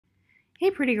Hey,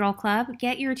 Pretty Girl Club,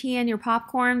 get your tea and your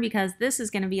popcorn because this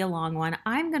is going to be a long one.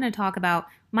 I'm going to talk about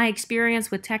my experience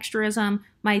with texturism,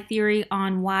 my theory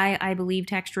on why I believe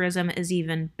texturism is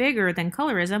even bigger than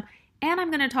colorism, and I'm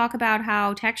going to talk about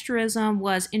how texturism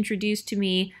was introduced to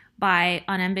me by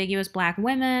unambiguous black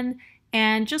women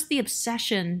and just the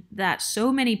obsession that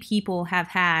so many people have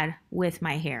had with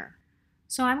my hair.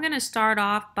 So I'm going to start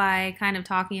off by kind of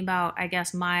talking about, I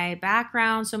guess, my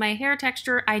background. So my hair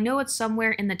texture, I know it's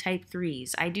somewhere in the type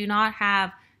 3s. I do not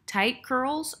have tight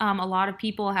curls. A lot of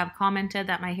people have commented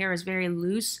that my hair is very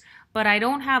loose, but I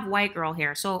don't have white girl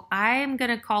hair. So I'm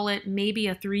going to call it maybe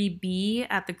a 3B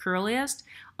at the curliest.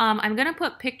 I'm going to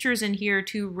put pictures in here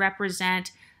to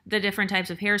represent the different types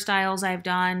of hairstyles I've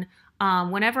done.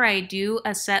 Whenever I do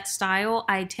a set style,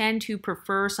 I tend to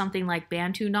prefer something like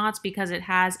Bantu knots because it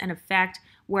has an effect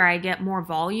where I get more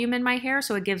volume in my hair,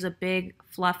 so it gives a big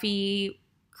fluffy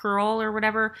curl or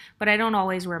whatever, but I don't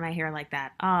always wear my hair like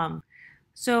that.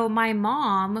 So my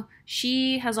mom,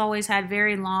 she has always had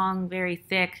very long, very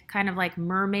thick, kind of like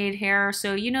mermaid hair.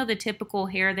 So you know the typical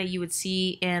hair that you would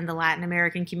see in the Latin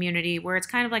American community where it's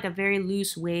kind of like a very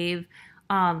loose wave.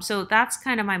 So that's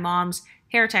kind of my mom's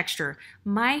hair texture.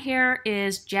 My hair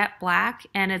is jet black,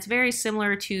 and it's very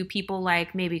similar to people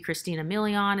like maybe Christina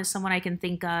Milian is someone I can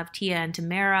think of. Tia and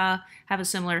Tamara have a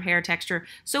similar hair texture.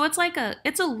 So it's like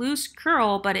it's a loose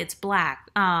curl, but it's black.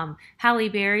 Halle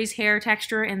Berry's hair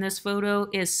texture in this photo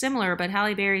is similar, but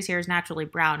Halle Berry's hair is naturally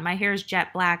brown. My hair is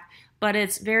jet black, but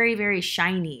it's very, very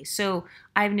shiny. So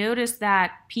I've noticed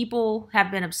that people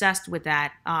have been obsessed with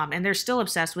that, and they're still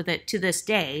obsessed with it to this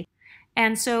day.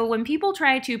 And so when people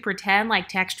try to pretend like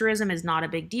texturism is not a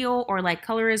big deal or like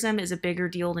colorism is a bigger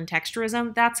deal than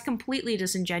texturism, that's completely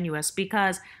disingenuous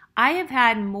because I have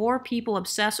had more people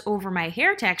obsess over my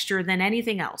hair texture than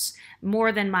anything else,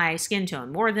 more than my skin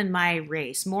tone, more than my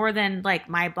race, more than like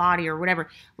my body or whatever.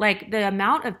 Like the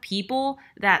amount of people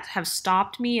that have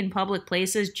stopped me in public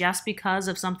places just because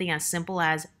of something as simple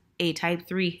as a type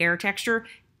 3 hair texture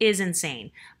is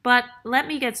insane. But let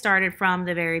me get started from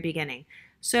the very beginning.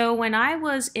 So when I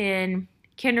was in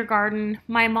kindergarten,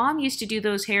 my mom used to do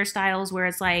those hairstyles where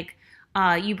it's like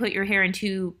you put your hair in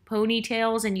two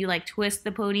ponytails and you like twist the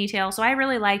ponytail. So I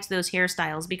really liked those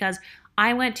hairstyles because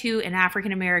I went to an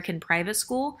African American private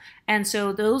school, and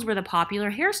so those were the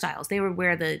popular hairstyles. They would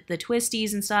wear the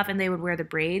twisties and stuff, and they would wear the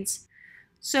braids.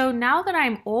 So now that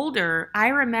I'm older, I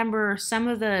remember some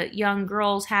of the young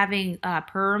girls having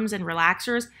perms and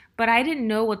relaxers, but I didn't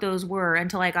know what those were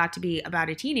until I got to be about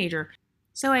a teenager.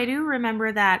 So I do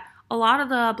remember that a lot of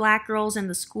the black girls in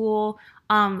the school,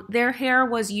 their hair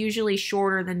was usually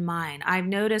shorter than mine. I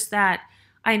noticed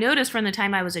from the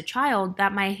time I was a child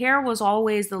that my hair was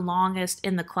always the longest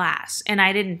in the class. And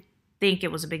I didn't think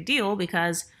it was a big deal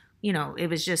because, you know, it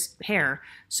was just hair.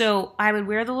 So I would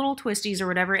wear the little twisties or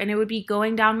whatever, and it would be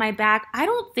going down my back. I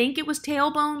don't think it was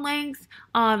tailbone length,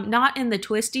 not in the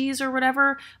twisties or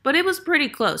whatever, but it was pretty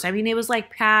close. I mean, it was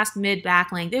like past mid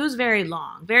back length. It was very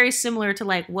long, very similar to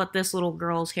like what this little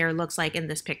girl's hair looks like in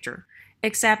this picture.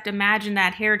 Except imagine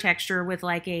that hair texture with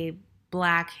like a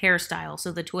black hairstyle,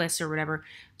 so the twists or whatever.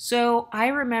 So I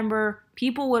remember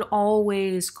people would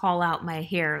always call out my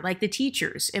hair, like the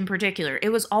teachers in particular. It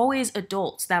was always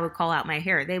adults that would call out my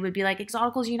hair. They would be like,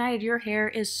 Exoticals United, your hair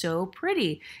is so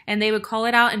pretty. And they would call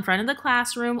it out in front of the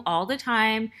classroom all the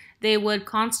time. They would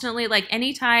constantly, like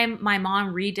anytime my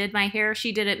mom redid my hair,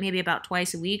 she did it maybe about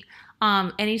twice a week.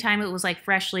 Anytime it was like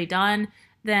freshly done,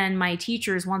 then my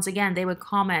teachers, once again, they would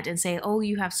comment and say, oh,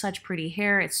 you have such pretty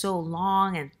hair. It's so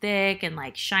long and thick and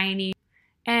like shiny.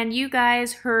 And you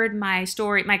guys heard my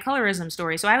story, my colorism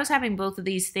story. So I was having both of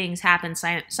these things happen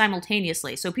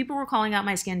simultaneously. So people were calling out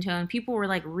my skin tone. People were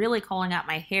like really calling out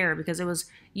my hair because it was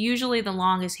usually the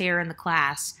longest hair in the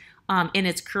class in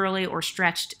its curly or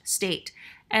stretched state.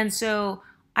 And so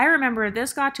I remember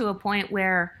this got to a point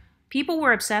where people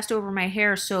were obsessed over my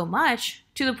hair so much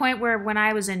to the point where when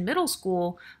I was in middle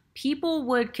school, people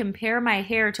would compare my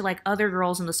hair to like other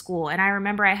girls in the school. And I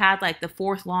remember I had like the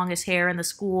fourth longest hair in the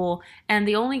school, and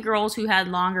the only girls who had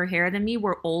longer hair than me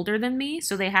were older than me,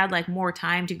 so they had like more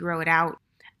time to grow it out.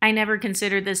 I never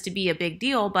considered this to be a big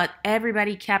deal, but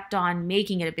everybody kept on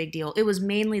making it a big deal. It was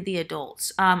mainly the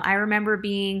adults. I remember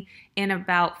being in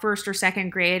about first or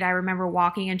second grade. I remember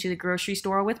walking into the grocery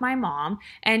store with my mom.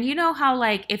 And you know how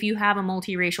like if you have a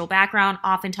multiracial background,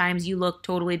 oftentimes you look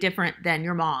totally different than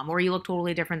your mom or you look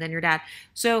totally different than your dad.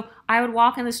 So I would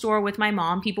walk in the store with my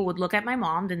mom. People would look at my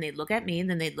mom, then they'd look at me, and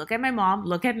then they'd look at my mom,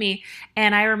 look at me.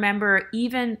 And I remember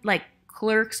even like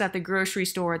clerks at the grocery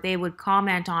store, they would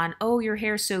comment on, oh, your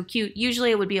hair's so cute. Usually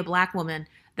it would be a black woman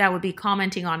that would be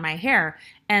commenting on my hair.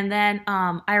 And then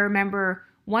I remember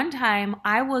one time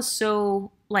I was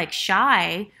so like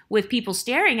shy with people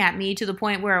staring at me to the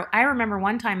point where I remember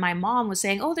one time my mom was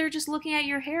saying, "Oh, they're just looking at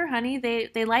your hair, honey.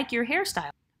 They like your hairstyle.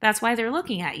 That's why they're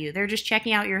looking at you. They're just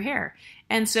checking out your hair."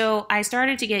 And so I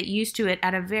started to get used to it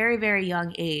at a very, very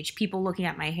young age, people looking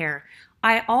at my hair.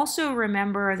 I also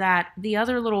remember that the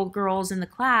other little girls in the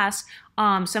class,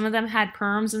 some of them had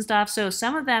perms and stuff. So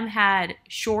some of them had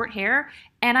short hair.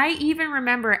 And I even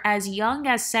remember as young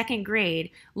as second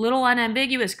grade, little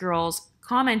unambiguous girls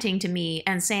commenting to me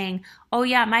and saying, "Oh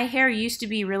yeah, my hair used to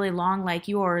be really long like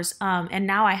yours, and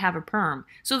now I have a perm."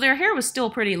 So their hair was still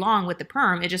pretty long with the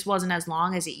perm. It just wasn't as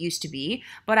long as it used to be.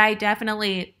 But I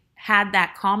definitely had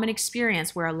that common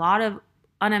experience where a lot of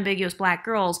unambiguous black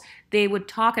girls, they would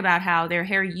talk about how their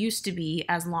hair used to be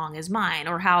as long as mine,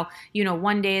 or how,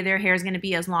 one day their hair is going to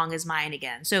be as long as mine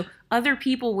again. So other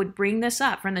people would bring this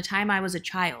up from the time I was a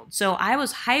child. So I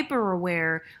was hyper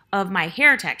aware of my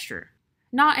hair texture.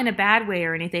 Not in a bad way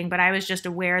or anything, but I was just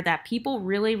aware that people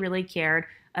really, really cared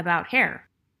about hair.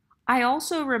 I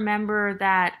also remember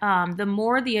that the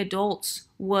more the adults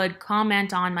would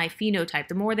comment on my phenotype,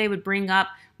 the more they would bring up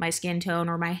my skin tone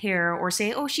or my hair or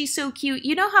say, "Oh, she's so cute."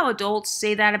 You know how adults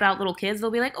say that about little kids?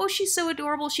 They'll be like, "Oh, she's so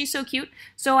adorable. She's so cute."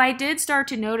 So I did start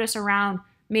to notice around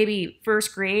maybe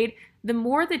first grade, the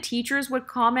more the teachers would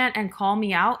comment and call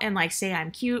me out and like say I'm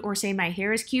cute or say my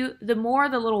hair is cute, the more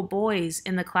the little boys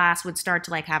in the class would start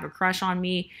to like have a crush on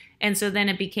me. And so then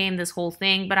it became this whole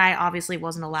thing, but I obviously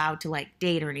wasn't allowed to like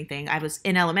date or anything. I was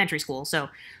in elementary school. So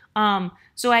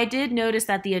I did notice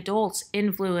that the adults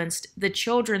influenced the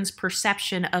children's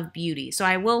perception of beauty. So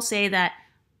I will say that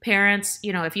parents,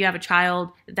 if you have a child,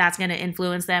 that's going to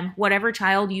influence them. Whatever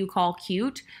child you call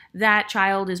cute, that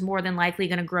child is more than likely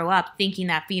going to grow up thinking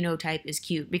that phenotype is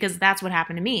cute, because that's what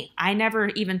happened to me. I never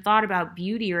even thought about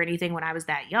beauty or anything when I was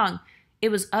that young. It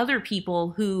was other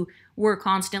people who were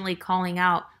constantly calling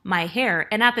out my hair.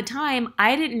 And at the time,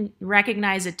 I didn't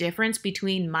recognize a difference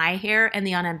between my hair and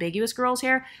the unambiguous girl's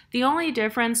hair. The only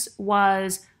difference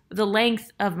was the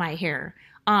length of my hair.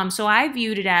 So I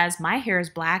viewed it as my hair is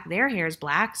black, their hair is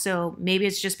black, so maybe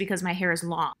it's just because my hair is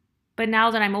long. But now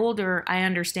that I'm older, I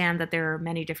understand that there are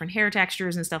many different hair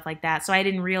textures and stuff like that, so I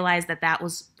didn't realize that that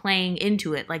was playing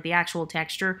into it, like the actual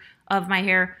texture of my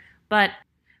hair. But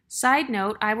side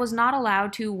note, I was not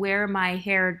allowed to wear my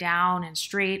hair down and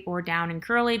straight or down and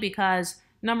curly because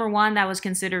number one, that was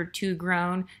considered too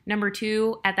grown. Number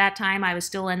two, at that time, I was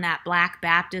still in that Black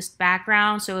Baptist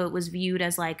background, so it was viewed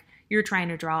as like, you're trying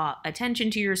to draw attention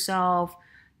to yourself,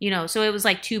 so it was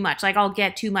like too much, like I'll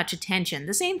get too much attention.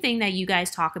 The same thing that you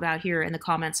guys talk about here in the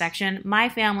comment section. My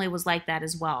family was like that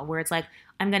as well, where it's like,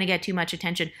 I'm going to get too much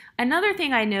attention. Another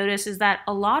thing I noticed is that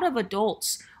a lot of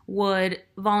adults would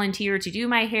volunteer to do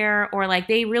my hair, or like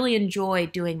they really enjoy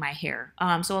doing my hair.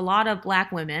 So a lot of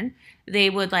black women, they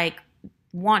would like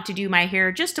want to do my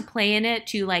hair just to play in it,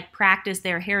 to like practice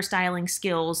their hairstyling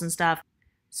skills and stuff.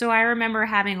 So I remember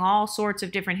having all sorts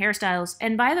of different hairstyles.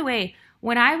 And by the way,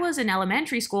 when I was in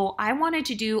elementary school, I wanted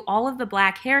to do all of the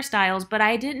black hairstyles, but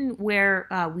I didn't wear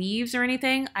weaves or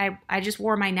anything. I just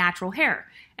wore my natural hair.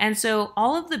 And so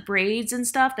all of the braids and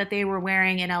stuff that they were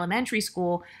wearing in elementary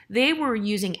school, they were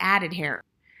using added hair.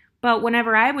 But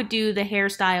whenever I would do the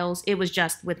hairstyles, it was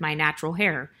just with my natural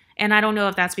hair. And I don't know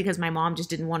if that's because my mom just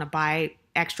didn't want to buy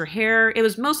extra hair. It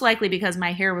was most likely because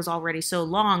my hair was already so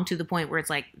long to the point where it's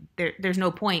like there's no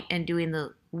point in doing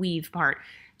the weave part.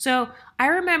 So I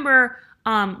remember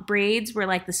braids were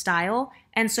like the style.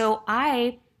 And so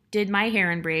I did my hair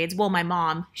in braids. Well, my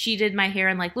mom, she did my hair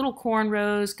in like little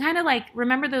cornrows, kind of like,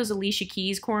 remember those Alicia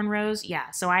Keys cornrows?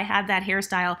 Yeah, so I had that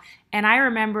hairstyle. And I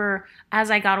remember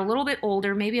as I got a little bit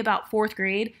older, maybe about fourth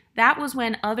grade, that was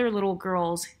when other little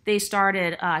girls, they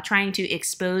started trying to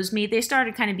expose me. They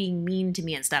started kind of being mean to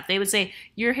me and stuff. They would say,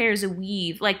 your hair is a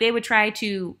weave. Like they would try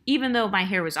to, even though my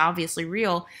hair was obviously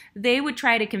real, they would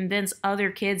try to convince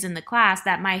other kids in the class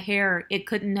that my hair, it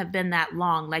couldn't have been that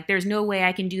long. Like there's no way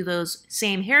I can do those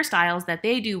same hairstyles that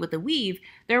they do with the weave.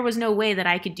 There was no way that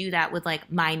I could do that with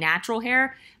like my natural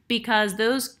hair, because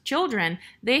those children,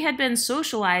 they had been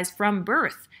socialized from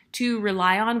birth to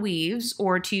rely on weaves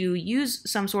or to use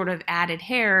some sort of added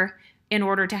hair in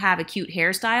order to have a cute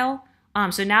hairstyle.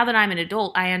 So now that I'm an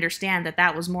adult, I understand that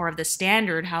that was more of the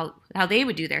standard, how they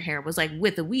would do their hair was like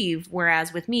with a weave,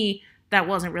 whereas with me, that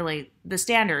wasn't really the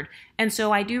standard. And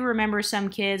so I do remember some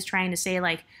kids trying to say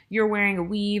like, you're wearing a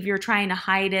weave, you're trying to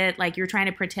hide it, like you're trying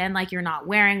to pretend like you're not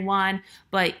wearing one,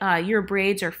 but your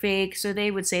braids are fake. So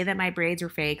they would say that my braids are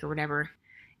fake or whatever.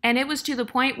 And it was to the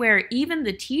point where even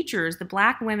the teachers, the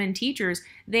black women teachers,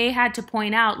 they had to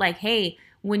point out like, hey,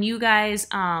 when you guys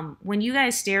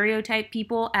stereotype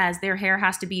people as their hair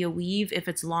has to be a weave if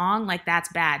it's long, like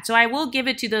that's bad. So I will give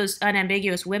it to those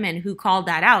unambiguous women who called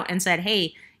that out and said,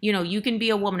 hey, you know, you can be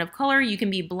a woman of color, you can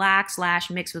be black slash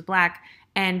mixed with black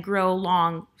and grow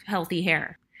long, healthy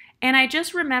hair. And I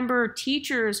just remember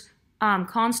teachers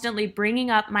constantly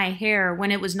bringing up my hair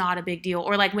when it was not a big deal,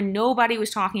 or like when nobody was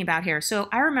talking about hair. So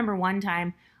I remember one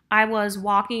time I was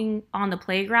walking on the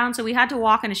playground. So we had to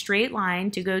walk in a straight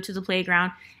line to go to the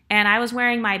playground. And I was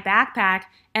wearing my backpack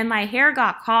and my hair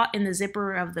got caught in the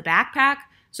zipper of the backpack.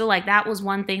 So like that was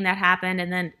one thing that happened.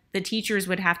 And then the teachers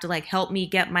would have to like help me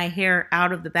get my hair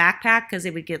out of the backpack because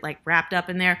it would get like wrapped up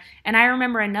in there. And I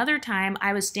remember another time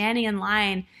I was standing in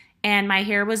line and my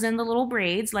hair was in the little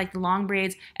braids, like the long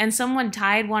braids, and someone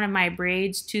tied one of my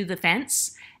braids to the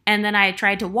fence. And then I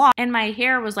tried to walk and my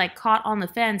hair was like caught on the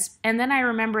fence. And then I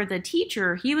remember the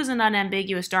teacher, he was an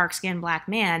unambiguous dark-skinned black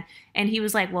man. And he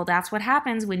was like, well, that's what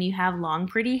happens when you have long,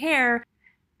 pretty hair.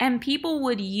 And people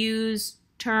would use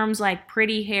terms like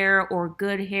pretty hair or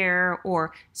good hair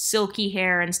or silky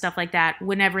hair and stuff like that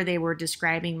whenever they were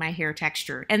describing my hair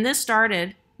texture. And this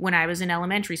started when I was in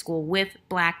elementary school with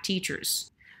black teachers.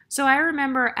 So I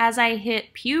remember as I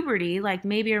hit puberty, like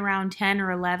maybe around 10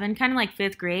 or 11, kind of like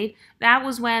 5th grade, that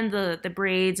was when the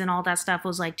braids and all that stuff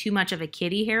was like too much of a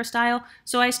kiddie hairstyle.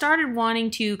 So I started wanting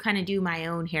to kind of do my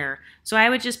own hair. So I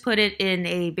would just put it in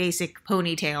a basic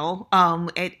ponytail.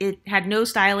 It had no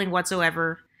styling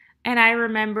whatsoever. And I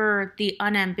remember the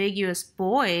unambiguous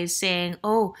boys saying,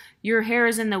 oh, your hair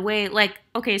is in the way. Like,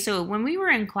 okay, so when we were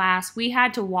in class, we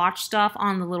had to watch stuff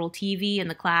on the little TV in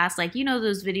the class. Like, you know,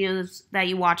 those videos that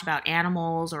you watch about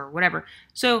animals or whatever.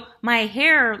 So my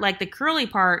hair, like the curly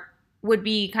part, would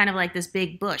be kind of like this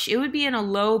big bush. It would be in a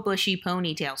low bushy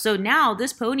ponytail. So now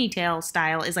this ponytail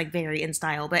style is like very in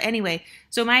style. But anyway,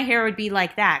 so my hair would be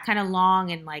like that, kind of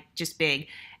long and like just big.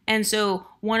 And so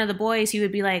one of the boys, he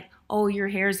would be like, oh, your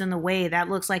hair's in the way. That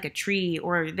looks like a tree.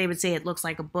 Or they would say it looks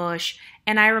like a bush.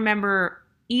 And I remember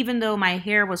even though my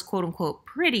hair was quote unquote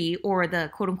pretty or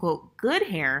the quote unquote good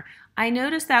hair, I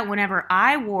noticed that whenever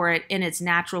I wore it in its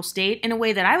natural state in a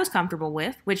way that I was comfortable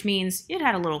with, which means it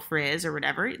had a little frizz or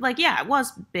whatever, like, yeah, it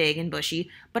was big and bushy,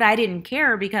 but I didn't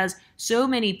care because so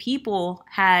many people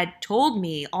had told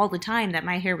me all the time that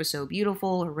my hair was so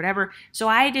beautiful or whatever. So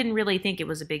I didn't really think it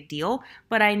was a big deal,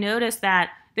 but I noticed that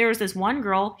there was this one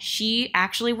girl, she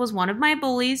actually was one of my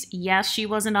bullies. Yes, she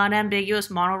was an unambiguous,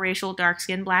 monoracial,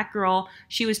 dark-skinned black girl.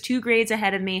 She was 2 grades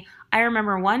ahead of me. I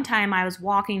remember one time I was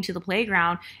walking to the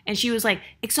playground and she was like,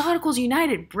 Exoticals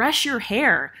United, brush your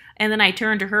hair. And then I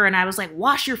turned to her and I was like,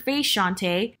 wash your face,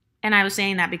 Shantae. And I was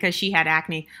saying that because she had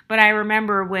acne. But I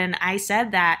remember when I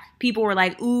said that, people were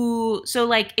like, ooh. So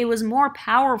like it was more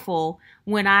powerful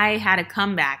when I had a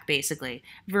comeback, basically,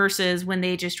 versus when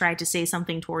they just tried to say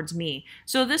something towards me.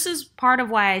 So this is part of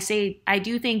why I say I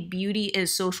do think beauty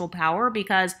is social power,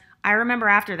 because I remember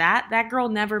after that, that girl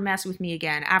never messed with me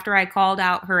again. After I called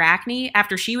out her acne,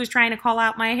 after she was trying to call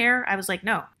out my hair, I was like,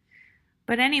 no.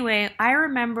 But anyway, I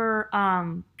remember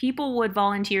people would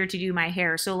volunteer to do my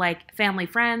hair. So like family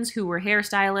friends who were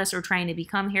hairstylists or trying to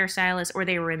become hairstylists, or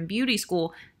they were in beauty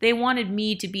school, they wanted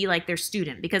me to be like their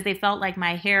student because they felt like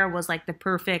my hair was like the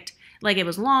perfect, like it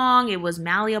was long, it was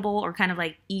malleable, or kind of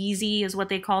like easy is what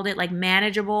they called it, like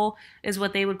manageable is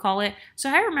what they would call it. So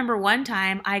I remember one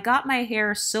time I got my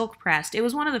hair silk pressed. It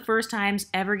was one of the first times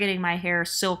ever getting my hair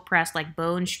silk pressed, like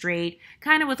bone straight,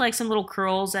 kind of with like some little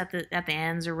curls at the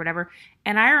ends or whatever.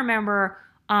 And I remember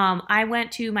I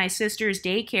went to my sister's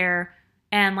daycare,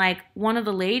 and like one of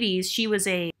the ladies, she was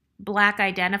a black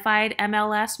identified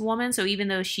MLS woman. So even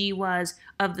though she was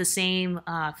of the same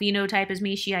phenotype as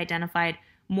me, she identified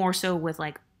more so with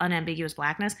like unambiguous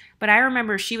blackness. But I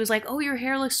remember she was like, oh, your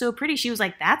hair looks so pretty. She was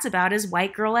like, that's about as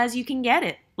white girl as you can get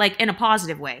it. Like in a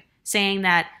positive way, saying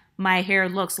that my hair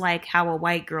looks like how a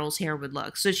white girl's hair would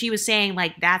look. So she was saying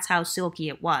like that's how silky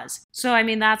it was. So I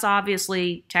mean, that's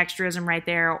obviously texturism right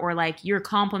there, or like you're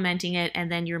complimenting it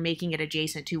and then you're making it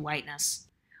adjacent to whiteness.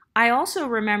 I also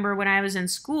remember when I was in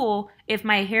school, if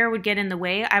my hair would get in the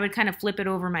way, I would kind of flip it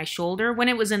over my shoulder when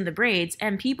it was in the braids,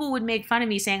 and people would make fun of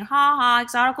me saying, ha ha,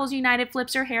 Exoticals United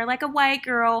flips her hair like a white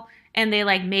girl. And they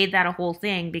like made that a whole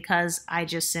thing because I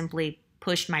just simply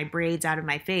pushed my braids out of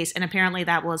my face. And apparently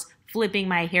that was flipping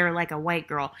my hair like a white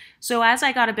girl. So as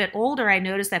I got a bit older, I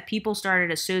noticed that people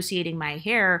started associating my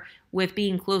hair with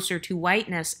being closer to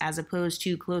whiteness as opposed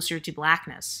to closer to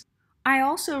blackness. I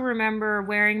also remember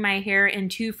wearing my hair in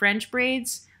 2 French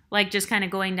braids, like just kind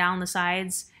of going down the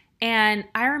sides. And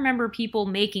I remember people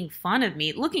making fun of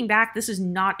me. Looking back, this is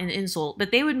not an insult, but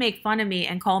they would make fun of me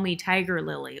and call me Tiger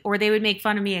Lily, or they would make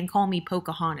fun of me and call me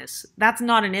Pocahontas. That's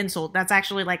not an insult. That's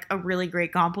actually like a really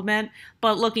great compliment.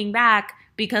 But looking back,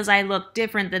 because I look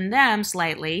different than them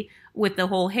slightly with the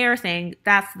whole hair thing,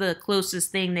 that's the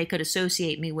closest thing they could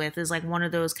associate me with, is like one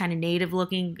of those kind of native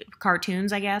looking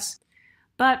cartoons, I guess.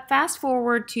 But fast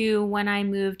forward to when I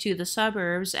moved to the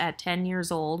suburbs at 10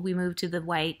 years old, we moved to the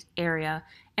white area,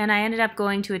 and I ended up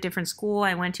going to a different school.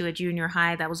 I went to a junior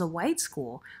high that was a white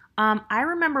school. I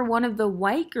remember one of the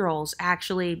white girls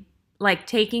actually like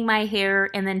taking my hair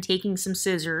and then taking some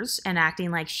scissors and acting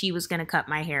like she was going to cut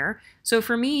my hair. So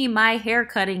for me, my hair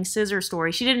cutting scissor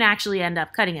story, she didn't actually end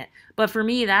up cutting it. But for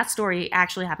me, that story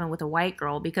actually happened with a white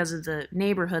girl because of the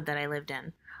neighborhood that I lived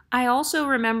in. I also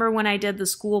remember when I did the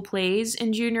school plays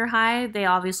in junior high, they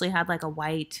obviously had like a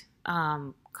white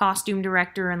costume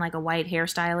director and like a white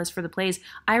hairstylist for the plays.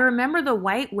 I remember the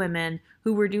white women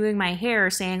who were doing my hair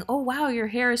saying, "Oh wow, your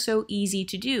hair is so easy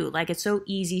to do. Like it's so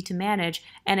easy to manage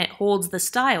and it holds the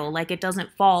style. Like it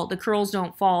doesn't fall. The curls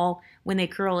don't fall when they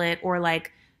curl it, or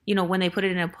like, you know, when they put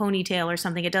it in a ponytail or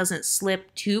something, it doesn't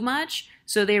slip too much."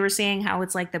 So they were saying how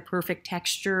it's like the perfect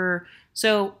texture.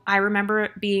 So I remember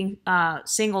being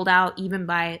singled out even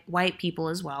by white people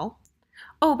as well.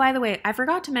 Oh, by the way, I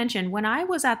forgot to mention, when I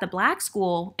was at the black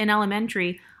school in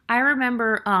elementary, I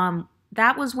remember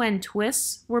that was when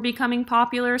twists were becoming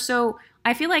popular. So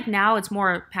I feel like now it's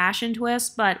more passion twists,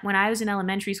 but when I was in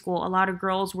elementary school, a lot of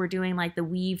girls were doing like the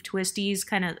weave twisties,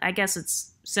 kind of, I guess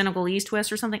it's Senegalese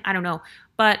twist or something, I don't know.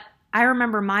 But I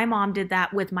remember my mom did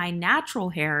that with my natural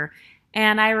hair.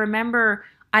 And I remember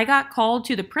I got called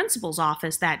to the principal's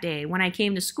office that day when I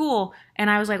came to school, and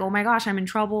I was like, oh my gosh, I'm in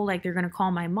trouble. Like, they're going to call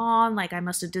my mom. Like, I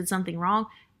must have did something wrong.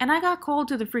 And I got called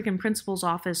to the freaking principal's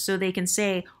office so they can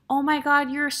say, oh my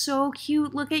God, you're so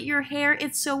cute. Look at your hair.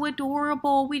 It's so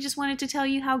adorable. We just wanted to tell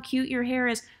you how cute your hair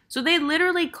is. So they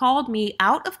literally called me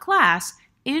out of class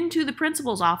into the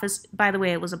principal's office. By the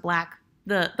way, it was a black,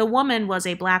 the woman was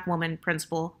a black woman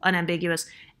principal, unambiguous.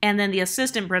 And then the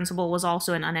assistant principal was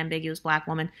also an unambiguous black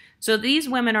woman. So these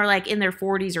women are like in their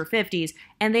 40s or 50s.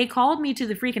 And they called me to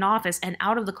the freaking office and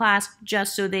out of the class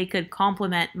just so they could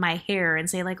compliment my hair and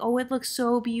say like, oh, it looks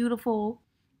so beautiful.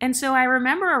 And so I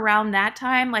remember around that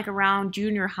time, like around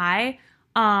junior high,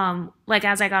 like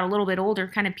as I got a little bit older,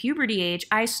 kind of puberty age,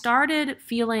 I started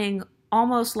feeling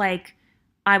almost like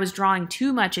I was drawing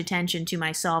too much attention to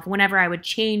myself whenever I would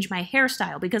change my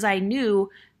hairstyle, because I knew,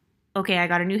 okay, I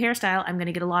got a new hairstyle. I'm going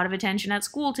to get a lot of attention at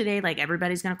school today. Like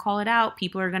everybody's going to call it out.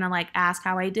 People are going to like ask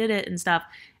how I did it and stuff.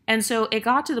 And so it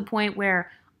got to the point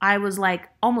where I was like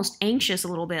almost anxious a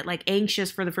little bit, like anxious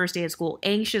for the first day of school,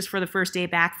 anxious for the first day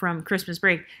back from Christmas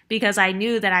break, because I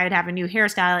knew that I would have a new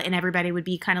hairstyle and everybody would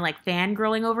be kind of like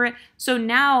fangirling over it. So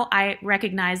now I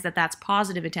recognize that that's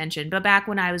positive attention. But back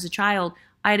when I was a child,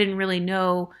 I didn't really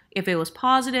know if it was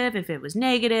positive, if it was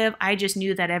negative. I just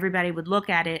knew that everybody would look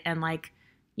at it and like,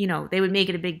 you know, they would make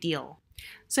it a big deal.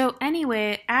 So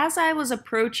anyway, as I was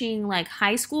approaching like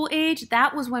high school age,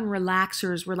 that was when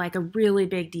relaxers were like a really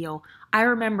big deal. I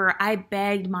remember I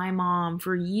begged my mom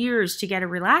for years to get a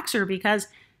relaxer because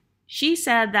she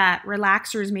said that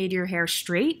relaxers made your hair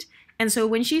straight. And so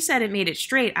when she said it made it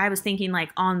straight, I was thinking like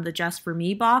on the Just For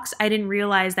Me box. I didn't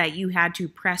realize that you had to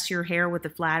press your hair with a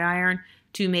flat iron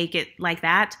to make it like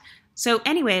that. So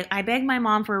anyway, I begged my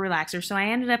mom for a relaxer, so I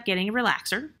ended up getting a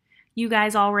relaxer. You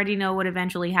guys already know what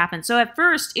eventually happened. So at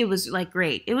first, it was like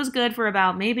great. It was good for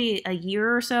about maybe a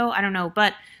year or so. I don't know.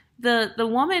 But the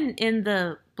woman in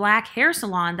the black hair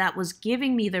salon that was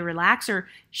giving me the relaxer,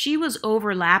 she was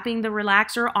overlapping the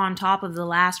relaxer on top of the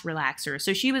last relaxer.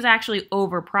 So she was actually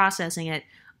over processing it.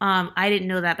 I didn't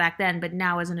know that back then, but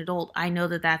now as an adult, I know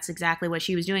that that's exactly what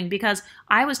she was doing because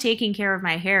I was taking care of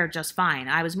my hair just fine.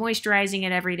 I was moisturizing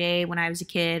it every day when I was a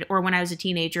kid or when I was a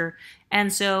teenager.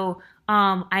 And so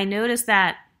I noticed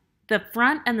that the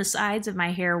front and the sides of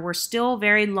my hair were still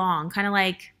very long, kind of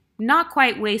like not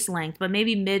quite waist length, but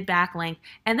maybe mid-back length.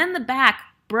 And then the back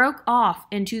broke off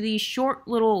into these short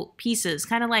little pieces,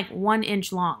 kind of like 1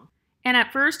 inch long. And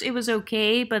at first it was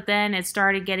okay, but then it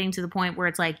started getting to the point where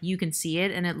it's like you can see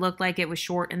it and it looked like it was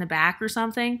short in the back or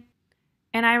something.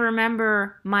 And I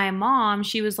remember my mom,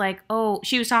 she was like, oh,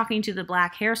 she was talking to the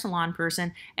black hair salon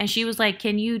person and she was like,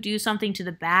 can you do something to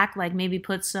the back? Like maybe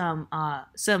put some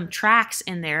tracks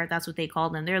in there. That's what they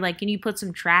called them. They're like, can you put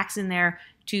some tracks in there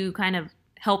to kind of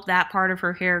help that part of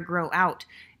her hair grow out?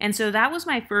 And so that was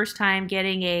my first time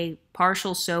getting a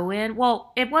partial sew-in.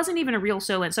 Well, it wasn't even a real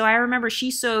sew-in. So I remember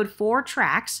she sewed 4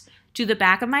 tracks to the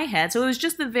back of my head. So it was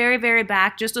just the very, very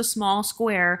back, just a small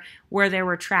square where there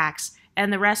were tracks.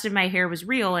 and the rest of my hair was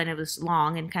real and it was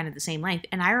long and kind of the same length.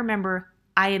 And I remember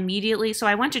so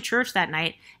I went to church that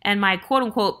night, and my quote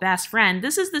unquote best friend,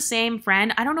 this is the same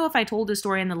friend, I don't know if I told this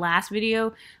story in the last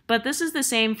video, but this is the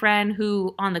same friend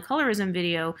who, on the colorism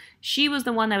video, she was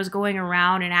the one that was going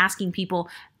around and asking people,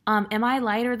 am I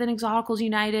lighter than Exoticals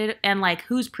United? And like,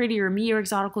 who's prettier, me or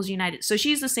Exoticals United? So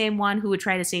she's the same one who would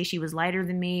try to say she was lighter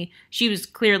than me. She was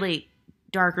clearly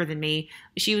darker than me.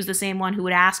 She was the same one who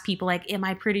would ask people like, am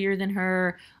I prettier than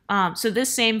her? So this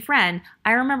same friend,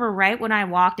 I remember right when I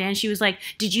walked in, she was like,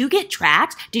 did you get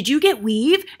tracks? Did you get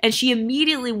weave? And she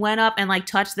immediately went up and like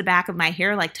touched the back of my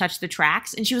hair, like touched the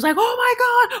tracks. And she was like, oh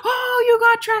my God, oh, you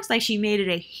got tracks. Like she made it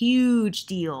a huge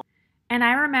deal. And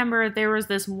I remember there was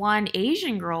this one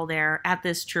Asian girl there at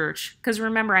this church. Because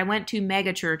remember, I went to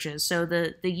mega churches. So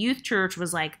the youth church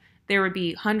was like, there would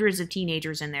be hundreds of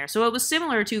teenagers in there. So it was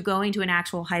similar to going to an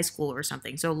actual high school or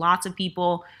something. So lots of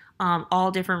people, all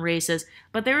different races.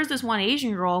 But there was this one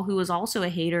Asian girl who was also a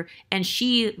hater, and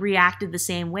she reacted the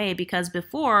same way because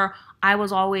before I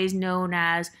was always known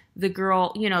as the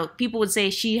girl, you know, people would say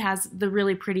she has the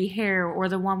really pretty hair or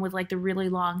the one with like the really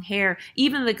long hair.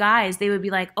 Even the guys, they would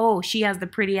be like, oh, she has the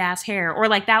pretty ass hair. Or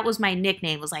like that was my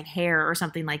nickname, was like hair or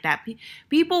something like that.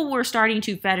 People were starting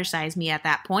to fetishize me at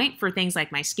that point for things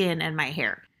like my skin and my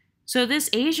hair. So this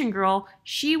Asian girl,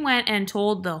 she went and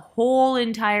told the whole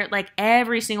entire, like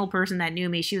every single person that knew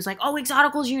me, she was like, oh,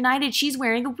 Exoticals United, she's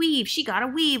wearing a weave. She got a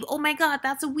weave. Oh my God,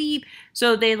 that's a weave.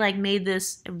 So they like made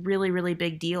this a really, really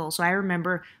big deal. So I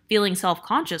remember feeling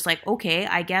self-conscious, like, okay,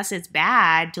 I guess it's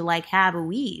bad to like have a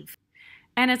weave.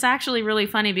 And it's actually really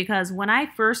funny because when I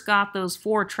first got those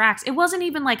 4 tracks, it wasn't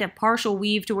even like a partial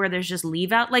weave to where there's just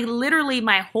leave out. Like literally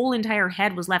my whole entire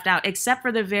head was left out except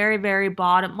for the very, very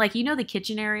bottom, like, you know, the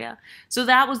kitchen area. So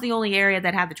that was the only area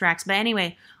that had the tracks. But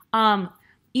anyway,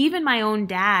 even my own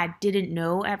dad didn't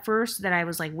know at first that I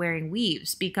was like wearing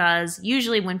weaves, because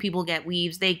usually when people get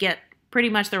weaves, they get pretty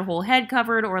much their whole head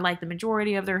covered, or like the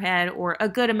majority of their head, or a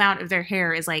good amount of their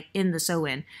hair is like in the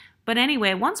sew-in. But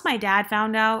anyway, once my dad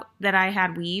found out that I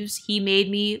had weaves, he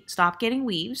made me stop getting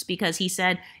weaves because he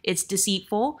said it's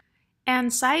deceitful.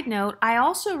 And side note, I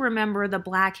also remember the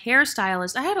black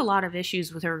hairstylist. I had a lot of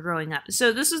issues with her growing up.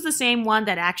 So this is the same one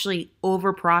that actually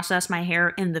over-processed my hair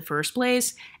in the first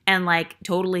place and like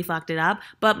totally fucked it up.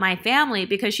 But my family,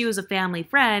 because she was a family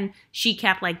friend, she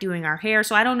kept like doing our hair.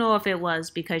 So I don't know if it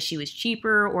was because she was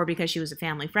cheaper or because she was a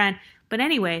family friend. But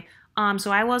anyway,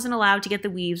 so I wasn't allowed to get the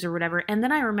weaves or whatever. And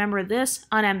then I remember this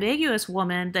unambiguous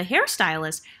woman, the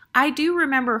hairstylist, I do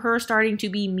remember her starting to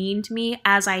be mean to me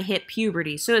as I hit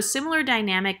puberty. So a similar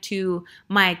dynamic to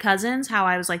my cousins, how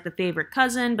I was like the favorite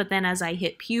cousin, but then as I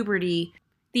hit puberty,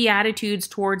 the attitudes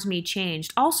towards me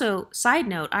changed. Also, side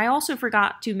note, I also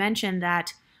forgot to mention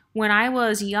that when I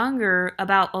was younger,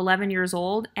 about 11 years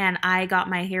old, and I got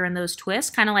my hair in those twists,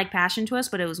 kind of like passion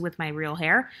twists, but it was with my real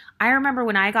hair. I remember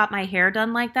when I got my hair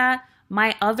done like that,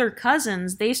 my other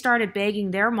cousins, they started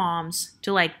begging their moms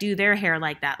to like do their hair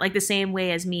like that, like the same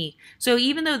way as me. So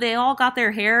even though they all got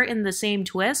their hair in the same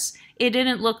twists, it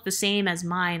didn't look the same as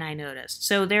mine, I noticed.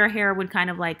 So their hair would kind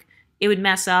of like, it would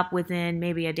mess up within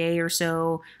maybe a day or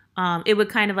so. It would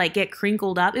kind of like get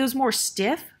crinkled up. It was more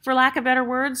stiff, for lack of better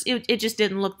words. It just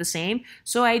didn't look the same.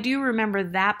 So I do remember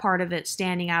that part of it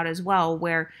standing out as well,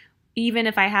 where even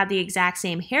if I had the exact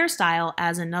same hairstyle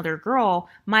as another girl,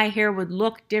 my hair would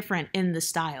look different in the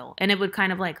style, and it would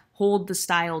kind of like hold the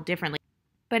style differently.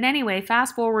 But anyway,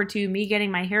 fast forward to me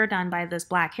getting my hair done by this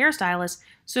black hairstylist.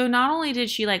 So not only did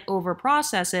she like over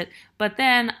process it, but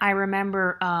then I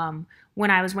remember when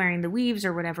I was wearing the weaves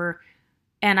or whatever,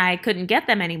 and I couldn't get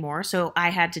them anymore. So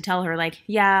I had to tell her like,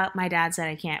 yeah, my dad said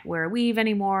I can't wear a weave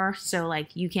anymore. So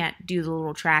like, you can't do the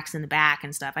little tracks in the back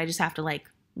and stuff. I just have to like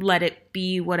let it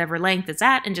be whatever length it's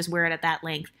at and just wear it at that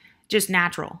length, just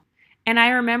natural. And I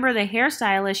remember the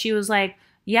hairstylist, she was like,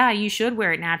 yeah, you should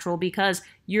wear it natural because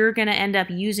you're going to end up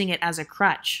using it as a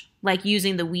crutch, like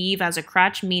using the weave as a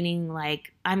crutch, meaning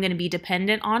like I'm going to be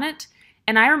dependent on it.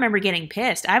 And I remember getting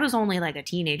pissed. I was only like a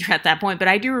teenager at that point, but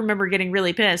I do remember getting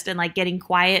really pissed and like getting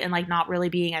quiet and like not really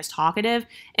being as talkative.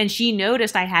 And she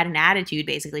noticed I had an attitude,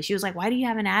 basically. She was like, why do you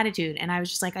have an attitude? And I was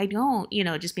just like, I don't, you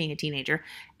know, just being a teenager.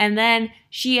 And then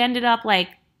she ended up like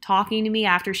talking to me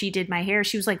after she did my hair.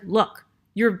 She was like, look,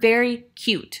 you're very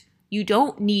cute. You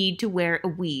don't need to wear a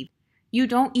weave. You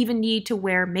don't even need to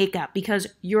wear makeup because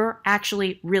you're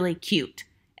actually really cute.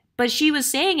 But she was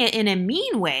saying it in a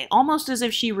mean way, almost as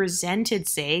if she resented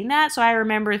saying that. So I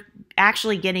remember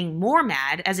actually getting more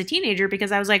mad as a teenager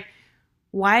because I was like,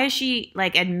 Why is she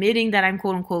like admitting that I'm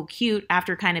quote unquote cute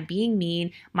after kind of being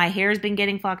mean? My hair's been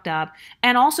getting fucked up.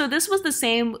 And also, this was the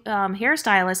same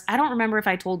hairstylist. I don't remember if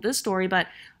I told this story, but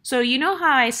so you know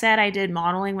how I said I did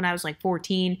modeling when I was like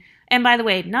 14? And by the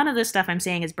way, none of this stuff I'm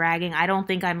saying is bragging. I don't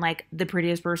think I'm like the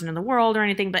prettiest person in the world or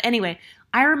anything. But anyway,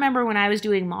 I remember when I was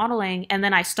doing modeling and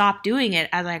then I stopped doing it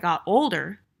as I got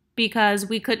older because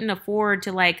we couldn't afford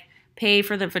to like pay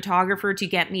for the photographer to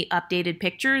get me updated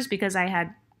pictures because I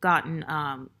had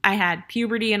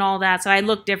puberty and all that, so I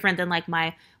looked different than like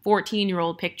my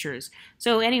 14-year-old pictures.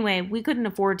 So anyway, we couldn't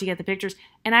afford to get the pictures.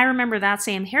 And I remember that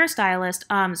same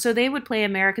hairstylist, so they would play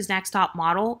America's Next Top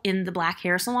Model in the black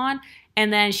hair salon.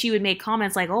 And then she would make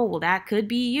comments like, oh, well, that could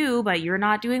be you, but you're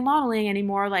not doing modeling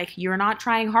anymore. Like, you're not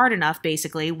trying hard enough,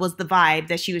 basically, was the vibe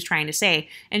that she was trying to say.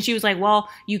 And she was like, well,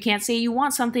 you can't say you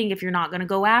want something if you're not going to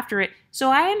go after it. So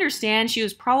I understand she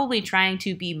was probably trying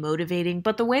to be motivating.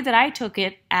 But the way that I took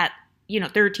it at,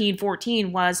 13,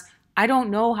 14 was I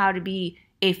don't know how to be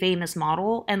a famous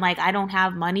model. And like, I don't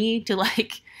have money to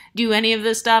like do any of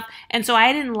this stuff. And so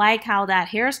I didn't like how that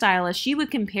hairstylist, she would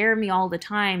compare me all the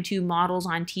time to models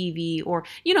on TV or,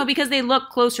 because they look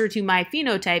closer to my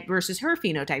phenotype versus her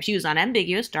phenotype. She was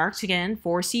unambiguous, dark skin,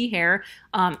 4C hair,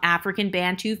 African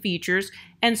Bantu features.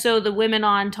 And so the women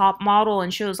on Top Model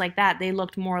and shows like that, they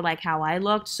looked more like how I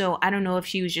looked. So I don't know if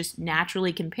she was just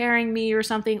naturally comparing me or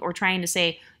something or trying to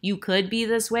say, you could be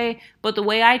this way. But the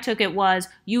way I took it was,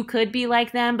 you could be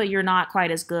like them, but you're not quite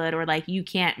as good, or like you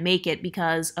can't make it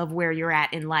because of where you're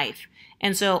at in life.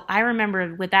 And so I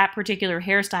remember with that particular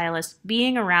hairstylist,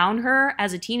 being around her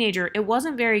as a teenager, it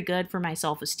wasn't very good for my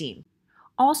self-esteem.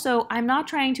 Also, I'm not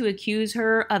trying to accuse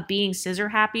her of being scissor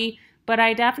happy, but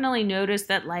I definitely noticed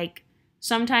that like,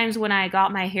 sometimes when I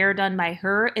got my hair done by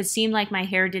her, it seemed like my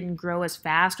hair didn't grow as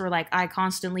fast or like I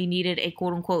constantly needed a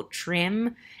quote unquote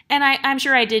trim. And I'm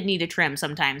sure I did need a trim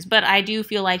sometimes, but I do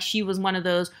feel like she was one of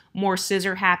those more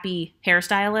scissor happy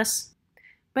hairstylists.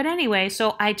 But anyway,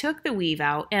 so I took the weave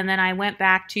out and then I went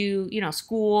back to,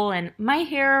 school and my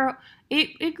hair,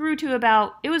 it grew to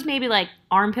about, it was maybe like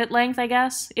armpit length, I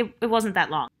guess. It wasn't that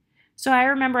long. So I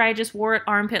remember I just wore it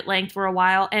armpit length for a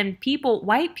while and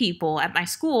white people at my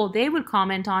school, they would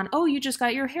comment on, oh, you just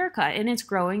got your hair cut and it's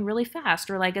growing really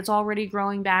fast or like it's already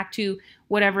growing back to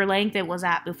whatever length it was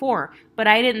at before. But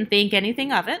I didn't think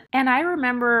anything of it. And I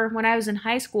remember when I was in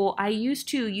high school, I used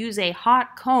to use a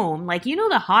hot comb, like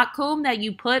the hot comb that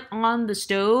you put on the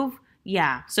stove?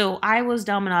 Yeah, so I was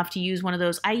dumb enough to use one of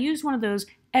those. I used one of those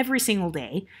every single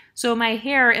day. So my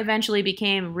hair eventually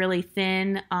became really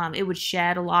thin. It would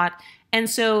shed a lot. And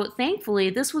so thankfully,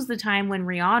 this was the time when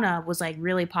Rihanna was like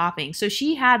really popping. So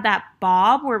she had that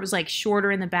bob where it was like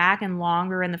shorter in the back and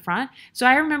longer in the front. So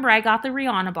I remember I got the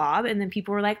Rihanna bob and then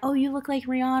people were like, oh, you look like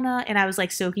Rihanna. And I was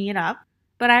like soaking it up.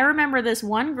 But I remember this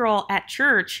one girl at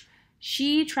church,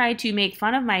 she tried to make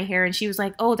fun of my hair and she was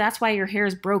like, oh, that's why your hair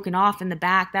is broken off in the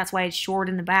back. That's why it's short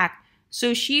in the back.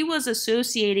 So she was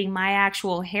associating my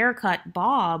actual haircut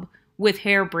bob with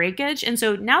hair breakage. And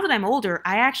so now that I'm older,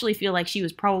 I actually feel like she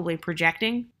was probably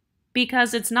projecting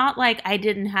because it's not like I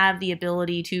didn't have the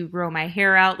ability to grow my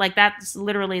hair out. Like that's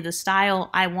literally the style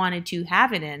I wanted to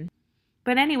have it in.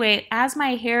 But anyway, as my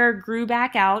hair grew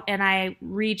back out and I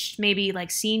reached maybe like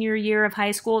senior year of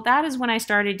high school, that is when I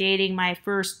started dating my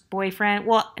first boyfriend.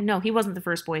 Well, no, he wasn't the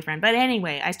first boyfriend. But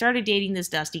anyway, I started dating this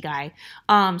dusty guy.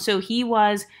 So he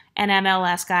was an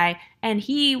MLS guy and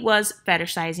he was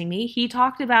fetishizing me. He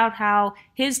talked about how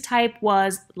his type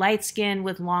was light skin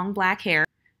with long black hair.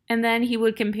 And then he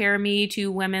would compare me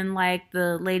to women like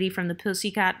the lady from the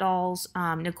Pussycat Dolls,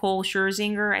 Nicole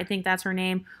Scherzinger, I think that's her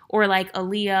name, or like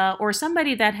Aaliyah, or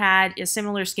somebody that had a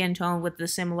similar skin tone with the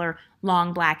similar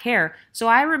long black hair. So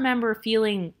I remember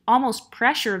feeling almost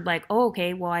pressured, like, oh,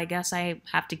 okay, well, I guess I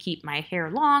have to keep my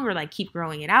hair long or like keep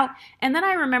growing it out. And then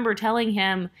I remember telling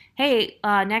him, hey,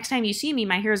 next time you see me,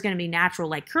 my hair is going to be natural,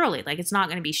 like curly, like it's not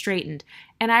going to be straightened.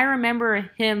 And I remember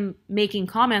him making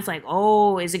comments like,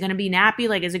 oh, is it going to be nappy?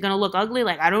 Like, is it going to look ugly?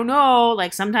 Like, I don't know.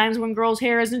 Like, sometimes when girls'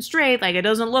 hair isn't straight, like, it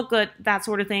doesn't look good, that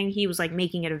sort of thing. He was like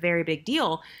making it a very big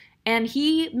deal. And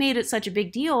he made it such a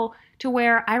big deal to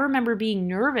where I remember being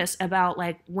nervous about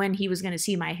like when he was going to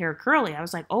see my hair curly. I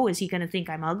was like, oh, is he going to think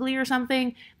I'm ugly or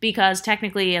something? Because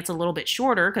technically it's a little bit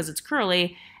shorter because it's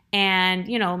curly. And,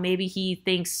 maybe he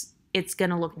thinks it's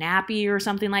going to look nappy or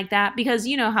something like that. Because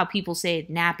you know how people say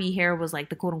nappy hair was like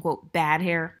the quote unquote bad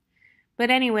hair. But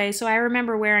anyway, so I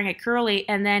remember wearing it curly,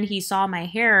 and then he saw my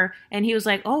hair and he was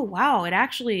like, "Oh, wow, it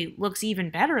actually looks even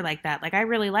better like that. Like, I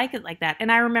really like it like that."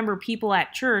 And I remember people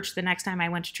at church, the next time I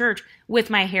went to church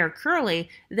with my hair curly,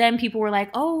 then people were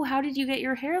like, "Oh, how did you get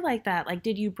your hair like that? Like,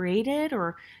 did you braid it?"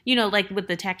 Or, like with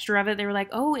the texture of it, they were like,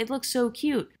 "Oh, it looks so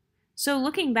cute." So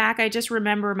looking back, I just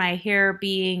remember my hair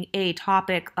being a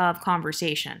topic of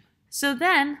conversation. So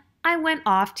then I went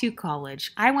off to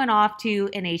college. I went off to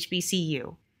an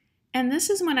HBCU. And this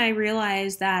is when I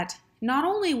realized that not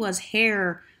only was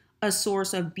hair a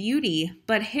source of beauty,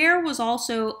 but hair was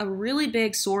also a really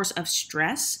big source of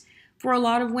stress for a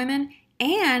lot of women.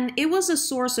 And it was a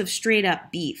source of straight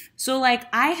up beef. So, like,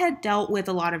 I had dealt with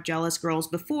a lot of jealous girls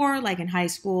before, like in high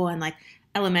school and like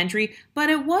elementary, but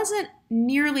it wasn't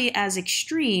nearly as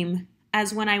extreme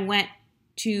as when I went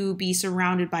to be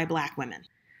surrounded by black women.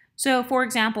 So, for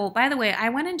example, by the way, I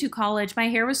went into college, my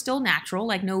hair was still natural,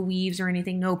 like no weaves or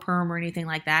anything, no perm or anything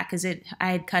like that, because I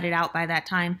had cut it out by that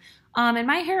time. And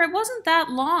my hair, it wasn't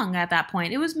that long at that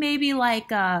point. It was maybe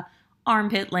like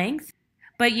armpit length.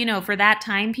 But for that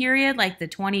time period, like the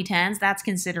 2010s, that's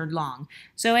considered long.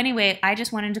 So anyway, I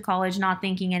just went into college not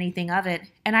thinking anything of it.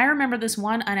 And I remember this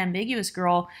one unambiguous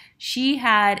girl, she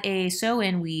had a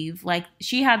sew-in weave, like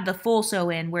she had the full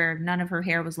sew-in where none of her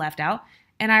hair was left out.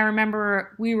 And I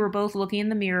remember we were both looking in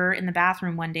the mirror in the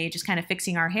bathroom one day, just kind of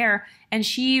fixing our hair. And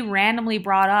she randomly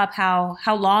brought up how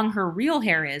long her real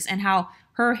hair is and how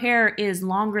her hair is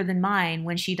longer than mine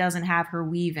when she doesn't have her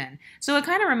weave in. So it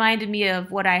kind of reminded me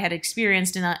of what I had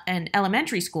experienced in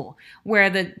elementary school, where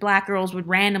the black girls would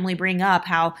randomly bring up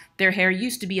how their hair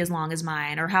used to be as long as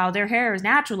mine, or how their hair is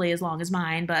naturally as long as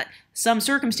mine, but some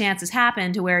circumstances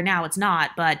happen to where now it's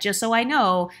not. But just so I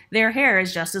know, their hair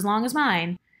is just as long as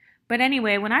mine. But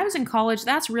anyway, when I was in college,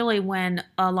 that's really when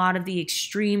a lot of the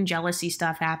extreme jealousy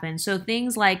stuff happened. So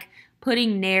things like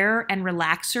putting Nair and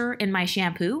relaxer in my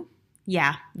shampoo.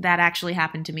 Yeah, that actually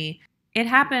happened to me. It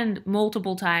happened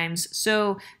multiple times.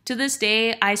 So to this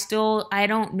day, I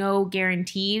don't know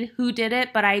guaranteed who did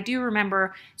it, but I do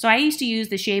remember. So I used to use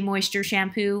the Shea Moisture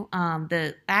shampoo.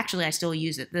 Actually I still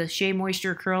use it. The Shea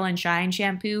Moisture Curl and Shine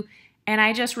shampoo. And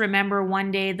I just remember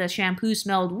one day the shampoo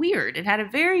smelled weird. It had a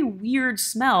very weird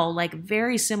smell, like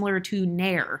very similar to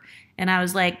Nair. And I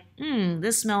was like,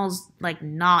 this smells like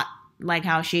not like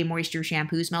how Shea Moisture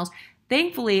shampoo smells.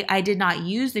 Thankfully, I did not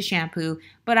use the shampoo,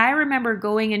 but I remember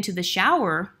going into the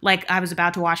shower, like I was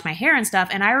about to wash my hair and stuff,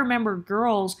 and I remember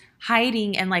girls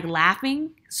hiding and like laughing.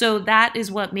 So that is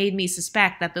what made me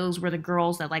suspect that those were the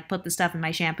girls that like put the stuff in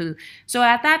my shampoo. So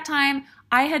at that time,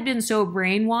 I had been so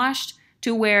brainwashed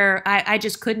to where I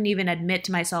just couldn't even admit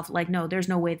to myself, like, no, there's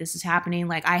no way this is happening.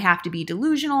 Like, I have to be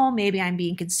delusional. Maybe I'm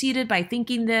being conceited by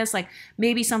thinking this. Like,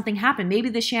 maybe something happened. Maybe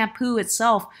the shampoo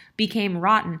itself became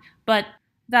rotten. But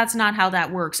that's not how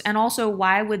that works. And also,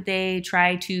 why would they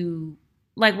try to,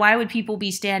 like, why would people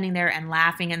be standing there and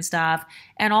laughing and stuff?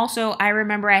 And also, I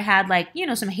remember I had, like,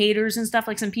 some haters and stuff,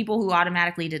 like some people who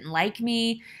automatically didn't like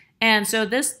me. And so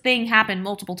this thing happened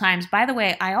multiple times. By the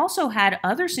way, I also had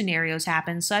other scenarios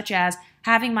happen, such as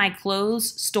having my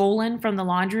clothes stolen from the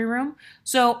laundry room.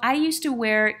 So I used to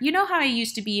wear, how I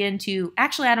used to be into,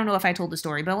 actually, I don't know if I told the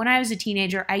story, but when I was a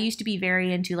teenager, I used to be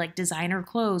very into like designer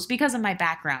clothes because of my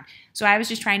background. So I was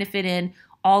just trying to fit in.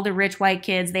 All the rich white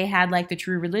kids, they had like the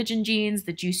True Religion jeans,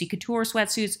 the Juicy Couture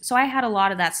sweatsuits. So I had a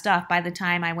lot of that stuff by the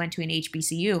time I went to an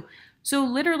HBCU. So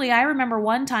literally, I remember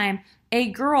one time a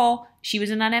girl, she was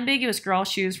an unambiguous girl,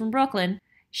 she was from Brooklyn.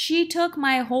 She took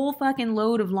my whole fucking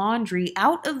load of laundry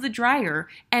out of the dryer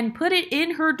and put it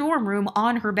in her dorm room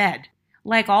on her bed.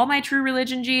 Like all my True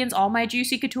Religion jeans, all my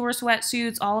Juicy Couture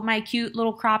sweatsuits, all of my cute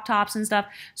little crop tops and stuff.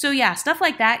 So yeah, stuff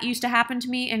like that used to happen to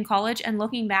me in college. And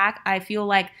looking back, I feel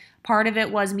like part of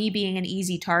it was me being an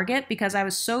easy target because I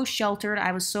was so sheltered,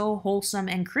 I was so wholesome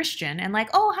and Christian and like,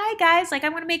 oh, hi guys, like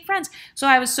I'm going to make friends. So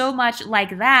I was so much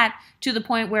like that to the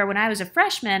point where when I was a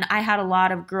freshman, I had a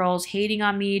lot of girls hating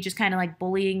on me, just kind of like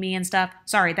bullying me and stuff.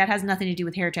 Sorry, that has nothing to do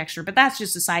with hair texture, but that's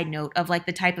just a side note of like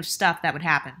the type of stuff that would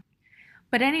happen.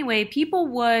 But anyway, people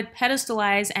would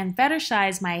pedestalize and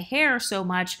fetishize my hair so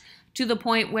much to the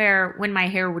point where when my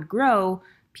hair would grow,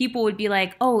 people would be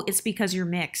like, oh, it's because you're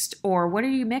mixed, or what are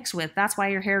you mixed with? That's why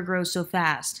your hair grows so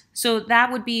fast. So that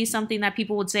would be something that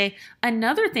people would say.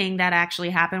 Another thing that actually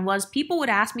happened was people would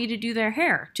ask me to do their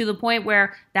hair to the point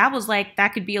where that was like, that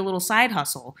could be a little side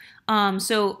hustle.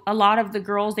 So a lot of the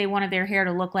girls, they wanted their hair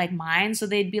to look like mine. So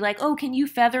they'd be like, oh, can you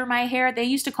feather my hair? They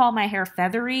used to call my hair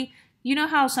feathery. You know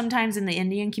how sometimes in the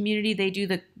Indian community, they do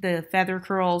the feather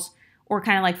curls or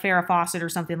kind of like Farrah Fawcett or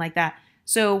something like that.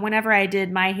 So whenever I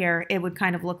did my hair, it would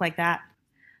kind of look like that.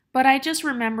 But I just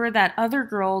remember that other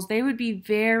girls, they would be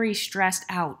very stressed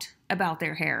out about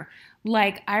their hair.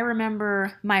 Like, I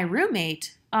remember my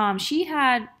roommate, she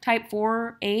had type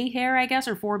 4A hair, I guess,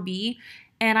 or 4B.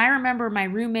 And I remember my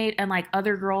roommate and like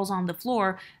other girls on the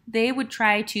floor, they would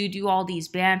try to do all these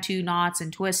Bantu knots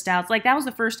and twist outs. Like, that was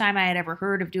the first time I had ever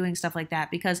heard of doing stuff like that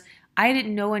because I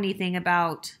didn't know anything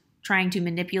about trying to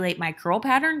manipulate my curl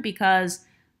pattern because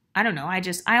I don't know.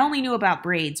 I only knew about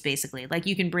braids basically. Like,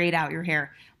 you can braid out your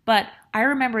hair. But I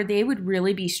remember they would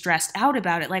really be stressed out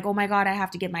about it. Like, oh my God, I have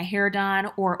to get my hair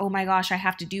done. Or, oh my gosh, I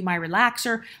have to do my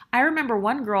relaxer. I remember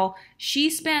one girl,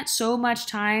 she spent so much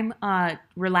time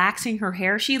relaxing her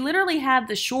hair. She literally had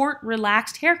the short,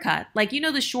 relaxed haircut. Like, you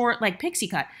know, the short, like pixie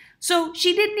cut. So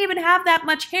she didn't even have that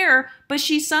much hair, but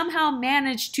she somehow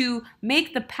managed to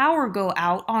make the power go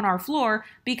out on our floor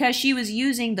because she was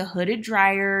using the hooded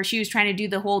dryer. She was trying to do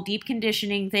the whole deep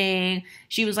conditioning thing.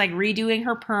 She was like redoing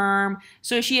her perm.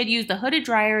 So she had used the hooded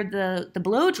dryer, the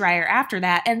blow dryer after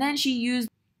that, and then she used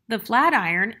the flat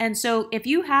iron. And so if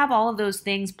you have all of those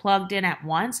things plugged in at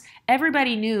once,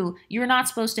 everybody knew you're not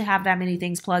supposed to have that many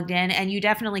things plugged in, and you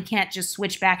definitely can't just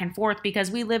switch back and forth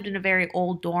because we lived in a very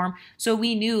old dorm. So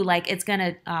we knew like it's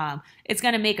gonna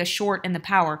make a short in the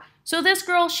power. So this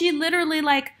girl, she literally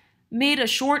like made a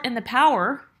short in the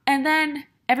power, and then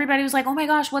everybody was like, oh my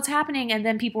gosh, what's happening? And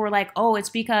then people were like, oh, it's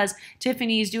because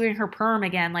Tiffany's doing her perm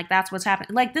again. Like, that's what's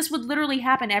happening. Like, this would literally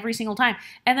happen every single time.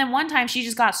 And then one time she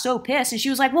just got so pissed and she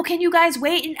was like, well, can you guys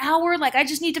wait an hour? Like, I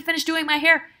just need to finish doing my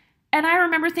hair. And I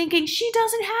remember thinking, she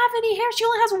doesn't have any hair. She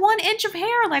only has 1 inch of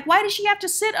hair. Like, why does she have to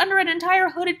sit under an entire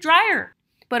hooded dryer?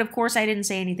 But of course, I didn't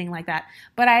say anything like that.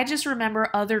 But I just remember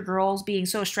other girls being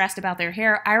so stressed about their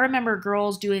hair. I remember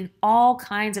girls doing all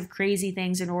kinds of crazy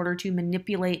things in order to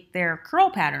manipulate their curl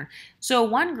pattern. So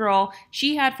one girl,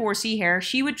 she had 4C hair.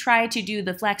 She would try to do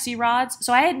the flexi rods.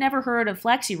 So I had never heard of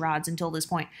flexi rods until this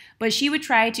point. But she would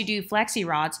try to do flexi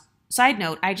rods. Side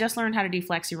note, I just learned how to do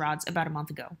flexi rods about a month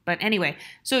ago. But anyway,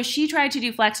 so she tried to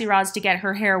do flexi rods to get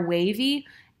her hair wavy.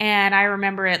 And I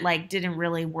remember it like didn't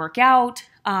really work out.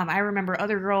 I remember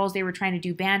other girls, they were trying to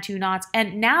do Bantu knots.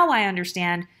 And now I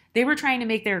understand they were trying to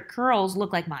make their curls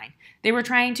look like mine. They were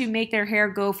trying to make their hair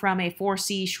go from a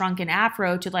 4C shrunken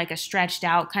afro to like a stretched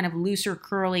out kind of looser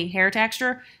curly hair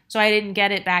texture. So I didn't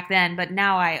get it back then, but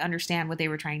now I understand what they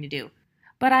were trying to do.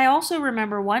 But I also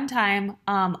remember one time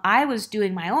I was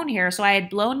doing my own hair, so I had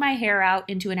blown my hair out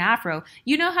into an afro.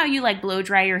 You know how you like blow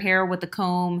dry your hair with the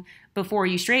comb before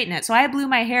you straighten it? So I blew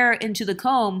my hair into the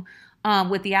comb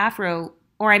with the afro,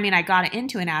 or I mean I got it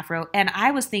into an afro, and I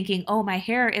was thinking, oh, my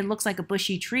hair, it looks like a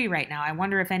bushy tree right now. I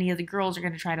wonder if any of the girls are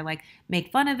going to try to like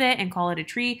make fun of it and call it a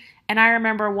tree. And I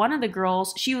remember one of the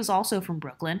girls, she was also from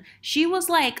Brooklyn. She was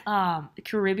like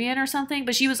Caribbean or something,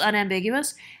 but she was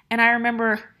unambiguous. And I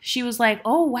remember she was like,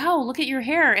 oh, wow, look at your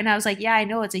hair. And I was like, yeah, I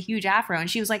know, it's a huge afro. And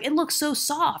she was like, it looks so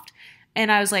soft. And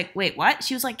I was like, wait, what?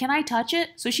 She was like, can I touch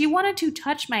it? So she wanted to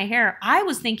touch my hair. I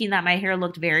was thinking that my hair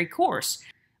looked very coarse.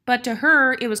 But to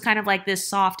her, it was kind of like this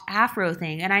soft afro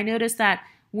thing. And I noticed that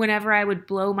whenever I would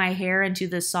blow my hair into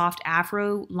this soft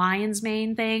afro lion's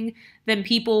mane thing, then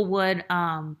people would,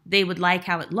 they would like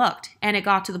how it looked. And it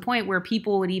got to the point where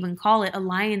people would even call it a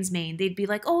lion's mane. They'd be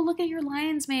like, oh, look at your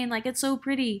lion's mane. Like, it's so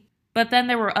pretty. But then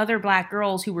there were other black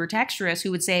girls who were texturists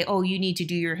who would say, oh, you need to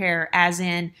do your hair as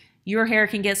in your hair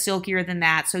can get silkier than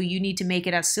that, so you need to make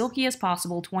it as silky as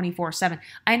possible 24/7.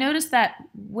 I noticed that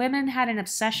women had an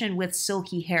obsession with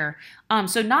silky hair.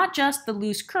 So not just the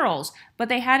loose curls, but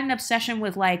they had an obsession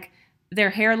with like their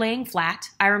hair laying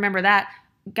flat. I remember that.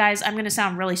 Guys, I'm going to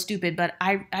sound really stupid, but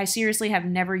I seriously have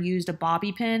never used a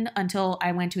bobby pin until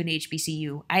I went to an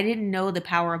HBCU. I didn't know the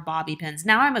power of bobby pins.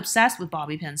 Now I'm obsessed with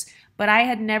bobby pins, but I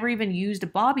had never even used a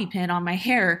bobby pin on my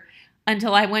hair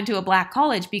until I went to a black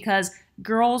college because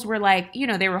girls were like, you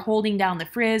know, they were holding down the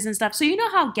frizz and stuff. So you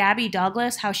know how Gabby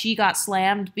Douglas, how she got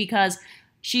slammed because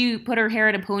she put her hair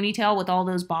in a ponytail with all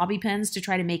those bobby pins to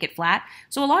try to make it flat.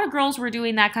 So a lot of girls were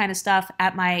doing that kind of stuff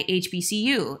at my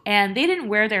HBCU. And they didn't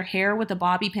wear their hair with the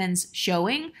bobby pins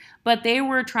showing, but they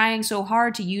were trying so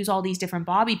hard to use all these different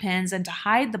bobby pins and to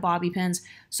hide the bobby pins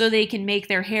so they can make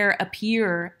their hair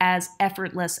appear as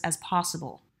effortless as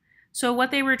possible. So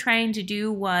what they were trying to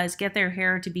do was get their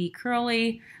hair to be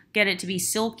curly, get it to be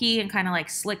silky and kind of like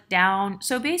slicked down.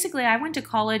 So basically I went to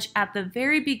college at the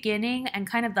very beginning and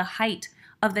kind of the height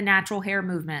of the natural hair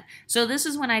movement. So this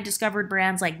is when I discovered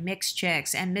brands like Mix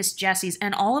Chicks and Miss Jessie's,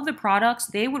 and all of the products,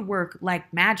 they would work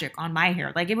like magic on my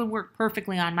hair. Like it would work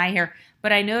perfectly on my hair.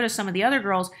 But I noticed some of the other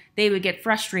girls, they would get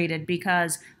frustrated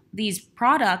because these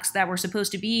products that were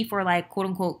supposed to be for like quote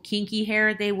unquote kinky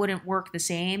hair, they wouldn't work the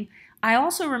same. I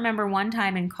also remember one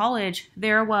time in college,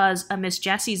 there was a Miss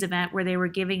Jessie's event where they were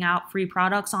giving out free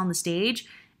products on the stage.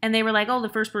 And they were like, oh, the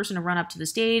first person to run up to the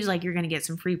stage, like, you're going to get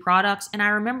some free products. And I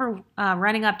remember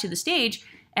running up to the stage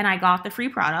and I got the free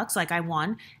products, like I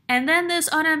won. And then this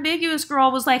unambiguous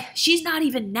girl was like, she's not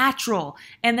even natural.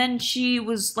 And then she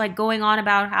was like going on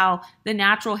about how the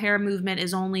natural hair movement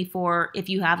is only for if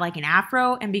you have like an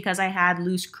afro. And because I had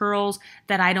loose curls,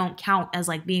 that I don't count as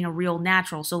like being a real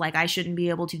natural. So like I shouldn't be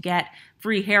able to get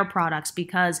free hair products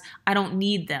because I don't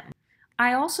need them.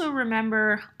 I also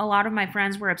remember a lot of my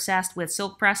friends were obsessed with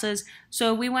silk presses.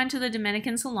 So we went to the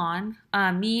Dominican salon,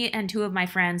 me and two of my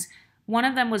friends. One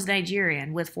of them was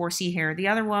Nigerian with 4C hair. The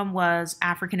other one was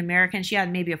African American. She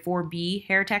had maybe a 4B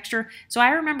hair texture. So I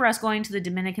remember us going to the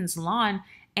Dominican salon,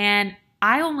 and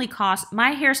my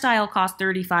hairstyle cost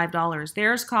 $35.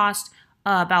 Theirs cost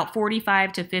about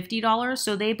 $45 to $50.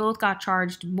 So they both got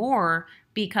charged more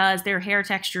because their hair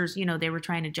textures, they were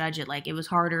trying to judge it. Like, it was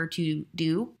harder to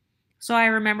do. So I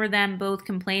remember them both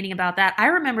complaining about that. I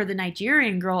remember the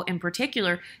Nigerian girl in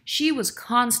particular, she was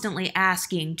constantly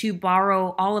asking to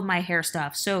borrow all of my hair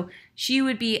stuff. So she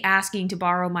would be asking to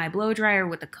borrow my blow dryer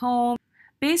with the comb.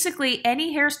 Basically,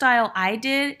 any hairstyle I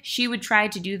did, she would try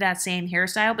to do that same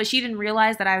hairstyle, but she didn't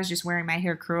realize that I was just wearing my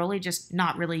hair curly, just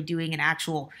not really doing an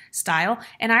actual style.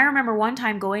 And I remember one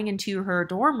time going into her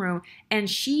dorm room, and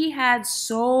she had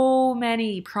so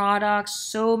many products,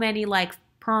 so many like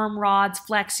perm rods,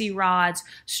 flexi rods,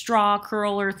 straw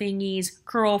curler thingies,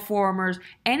 curl formers,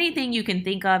 anything you can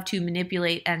think of to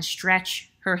manipulate and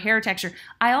stretch her hair texture.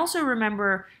 I also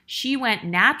remember she went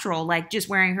natural, like just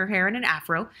wearing her hair in an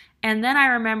afro. And then I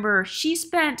remember she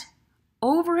spent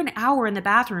over an hour in the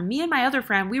bathroom. Me and my other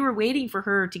friend, we were waiting for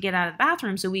her to get out of the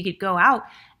bathroom so we could go out.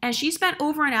 And she spent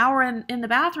over an hour in the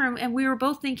bathroom, and we were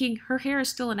both thinking her hair is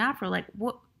still an afro. Like,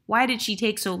 what? Why did she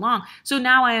take so long? So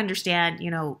now I understand,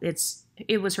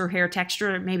 it was her hair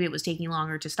texture. Maybe it was taking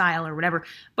longer to style or whatever.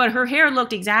 But her hair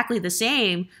looked exactly the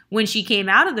same when she came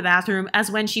out of the bathroom as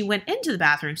when she went into the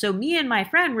bathroom. So me and my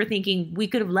friend were thinking we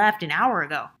could have left an hour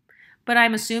ago. But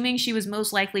I'm assuming she was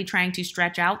most likely trying to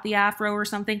stretch out the afro or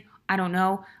something. I don't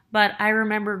know. But I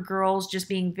remember girls just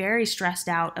being very stressed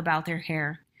out about their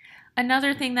hair.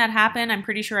 Another thing that happened, I'm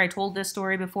pretty sure I told this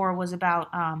story before, was about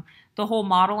the whole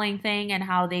modeling thing and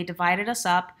how they divided us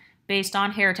up based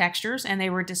on hair textures, and they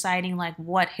were deciding like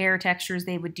what hair textures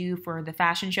they would do for the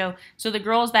fashion show. So the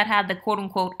girls that had the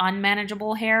quote-unquote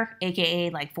unmanageable hair, aka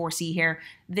like 4C hair,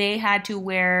 they had to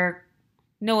wear,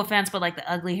 no offense, but like the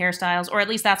ugly hairstyles, or at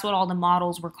least that's what all the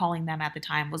models were calling them at the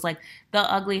time, was like the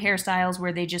ugly hairstyles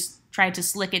where they just tried to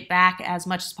slick it back as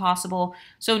much as possible.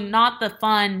 So not the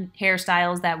fun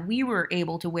hairstyles that we were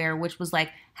able to wear, which was like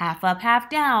half up, half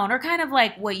down, or kind of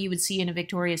like what you would see in a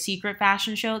Victoria's Secret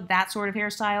fashion show, that sort of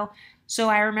hairstyle. So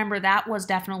I remember that was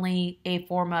definitely a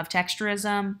form of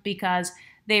texturism, because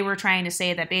they were trying to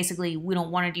say that basically we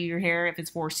don't want to do your hair if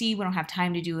it's 4C, we don't have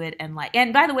time to do it. And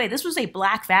by the way, this was a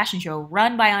black fashion show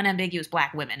run by unambiguous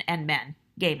black women and men,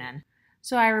 gay men.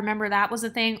 So I remember that was a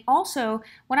thing. Also,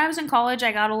 when I was in college,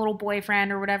 I got a little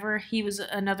boyfriend or whatever. He was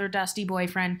another dusty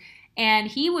boyfriend, and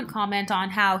he would comment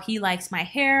on how he likes my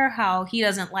hair, how he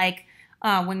doesn't like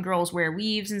when girls wear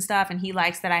weaves and stuff, and he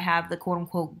likes that I have the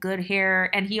quote-unquote good hair.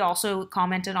 And he also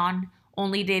commented on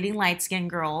only dating light-skinned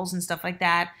girls and stuff like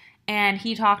that. And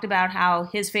he talked about how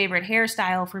his favorite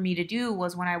hairstyle for me to do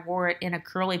was when I wore it in a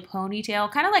curly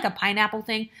ponytail, kind of like a pineapple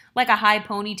thing, like a high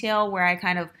ponytail where I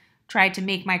kind of tried to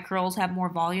make my curls have more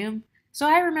volume. So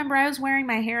I remember I was wearing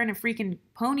my hair in a freaking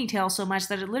ponytail so much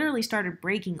that it literally started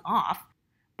breaking off.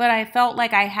 But I felt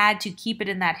like I had to keep it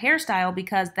in that hairstyle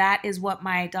because that is what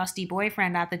my dusty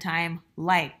boyfriend at the time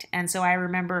liked. And so I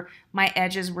remember my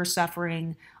edges were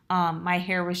suffering. My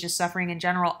hair was just suffering in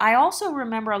general. I also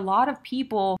remember a lot of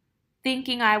people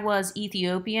thinking I was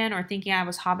Ethiopian or thinking I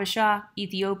was Habesha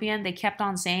Ethiopian. They kept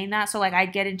on saying that. So like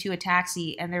I'd get into a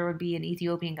taxi and there would be an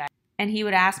Ethiopian guy, and he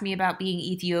would ask me about being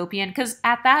Ethiopian, because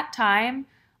at that time,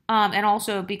 and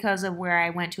also because of where I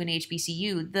went to an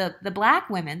HBCU, the black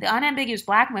women, the unambiguous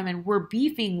black women, were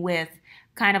beefing with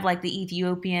kind of like the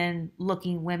Ethiopian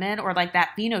looking women, or like that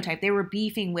phenotype. They were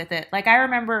beefing with it. Like I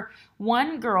remember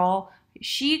one girl,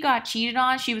 she got cheated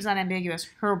on. She was unambiguous.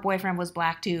 Her boyfriend was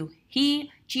black too.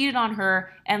 He cheated on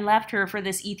her and left her for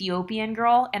this Ethiopian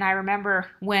girl. And I remember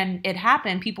when it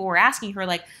happened, people were asking her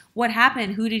like, what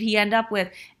happened? Who did he end up with?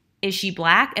 Is she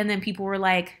black? And then people were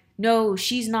like, no,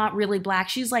 she's not really black.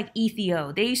 She's like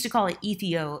Ethio. They used to call it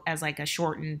Ethio as like a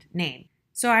shortened name.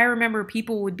 So I remember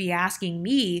people would be asking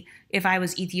me if I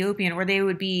was Ethiopian, or they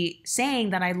would be saying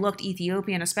that I looked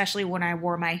Ethiopian, especially when I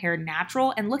wore my hair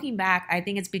natural. And looking back, I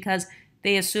think it's because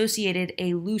they associated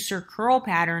a looser curl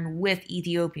pattern with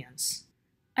Ethiopians.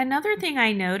 Another thing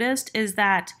I noticed is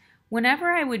that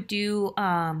whenever I would do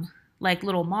like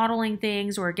little modeling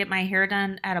things or get my hair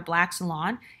done at a black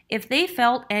salon, if they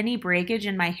felt any breakage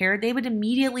in my hair, they would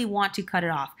immediately want to cut it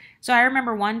off. So I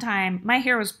remember one time my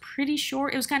hair was pretty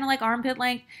short. It was kind of like armpit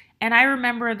length. And I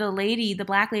remember the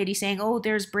black lady saying, "Oh,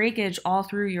 there's breakage all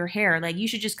through your hair. Like, you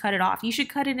should just cut it off. You should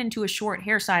cut it into a short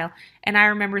hairstyle." And I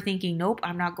remember thinking, nope,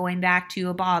 I'm not going back to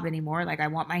a bob anymore. Like, I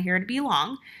want my hair to be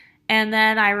long. And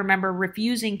then I remember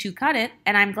refusing to cut it,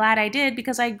 and I'm glad I did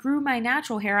because I grew my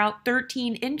natural hair out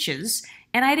 13 inches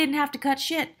and I didn't have to cut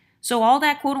shit. So all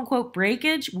that quote unquote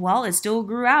breakage, well, it still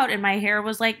grew out and my hair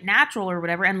was like natural or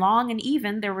whatever and long and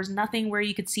even. There was nothing where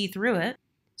you could see through it.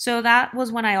 So that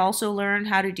was when I also learned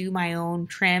how to do my own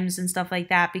trims and stuff like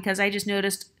that because I just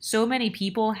noticed so many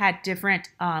people had different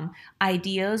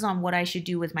ideas on what I should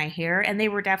do with my hair, and they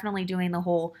were definitely doing the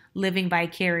whole living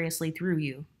vicariously through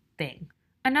you thing.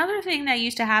 Another thing that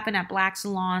used to happen at black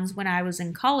salons when I was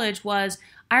in college was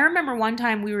I remember one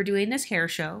time we were doing this hair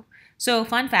show. So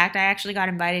fun fact, I actually got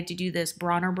invited to do this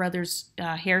Bronner Brothers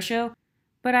hair show.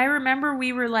 But I remember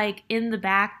we were like in the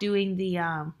back doing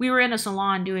we were in a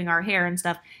salon doing our hair and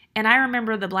stuff. And I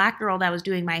remember the black girl that was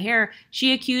doing my hair,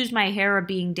 she accused my hair of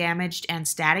being damaged and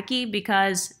staticky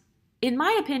because in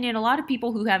my opinion, a lot of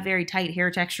people who have very tight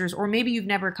hair textures, or maybe you've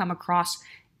never come across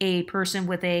a person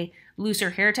with a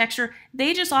looser hair texture,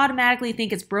 they just automatically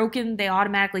think it's broken. They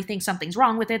automatically think something's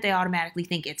wrong with it. They automatically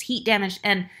think it's heat damaged.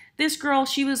 And this girl,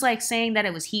 she was like saying that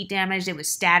it was heat damaged, it was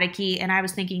staticky. And I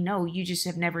was thinking, no, you just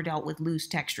have never dealt with loose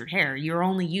textured hair. You're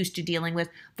only used to dealing with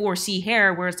 4C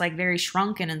hair where it's like very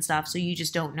shrunken and stuff. So you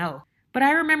just don't know. But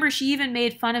I remember she even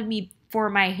made fun of me for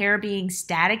my hair being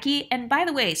staticky. And by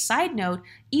the way, side note,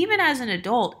 even as an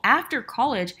adult, after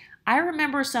college, I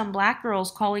remember some black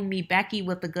girls calling me Becky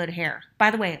with the good hair.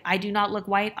 By the way, I do not look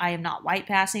white. I am not white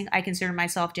passing. I consider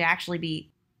myself to actually be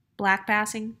black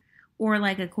passing or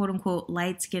like a quote unquote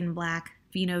light skinned black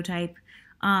phenotype.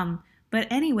 But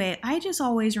anyway, I just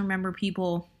always remember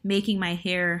people making my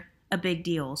hair a big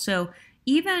deal. So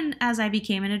even as I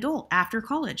became an adult after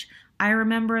college, I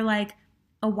remember like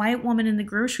a white woman in the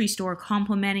grocery store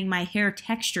complimenting my hair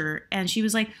texture. And she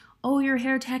was like, "Oh, your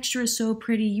hair texture is so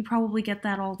pretty. You probably get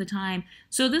that all the time."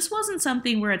 So this wasn't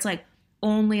something where it's like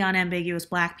only unambiguous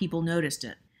black people noticed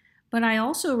it. But I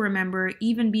also remember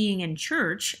even being in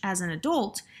church as an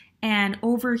adult and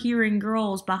overhearing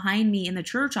girls behind me in the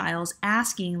church aisles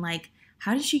asking like,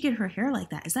 "How did she get her hair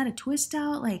like that? Is that a twist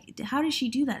out? Like, how did she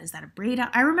do that? Is that a braid out?"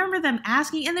 I remember them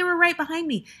asking, and they were right behind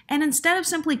me. And instead of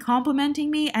simply complimenting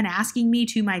me and asking me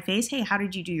to my face, "Hey, how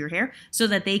did you do your hair?" so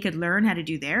that they could learn how to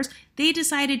do theirs, they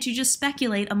decided to just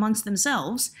speculate amongst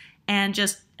themselves and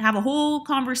just have a whole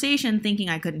conversation, thinking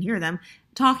I couldn't hear them,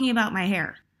 talking about my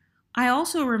hair. I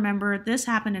also remember this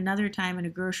happened another time in a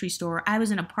grocery store. I was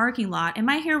in a parking lot and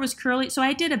my hair was curly, so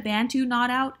I did a Bantu knot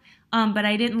out. But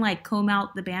I didn't like comb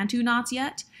out the Bantu knots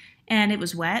yet, and it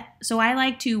was wet. So I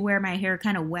like to wear my hair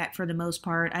kind of wet for the most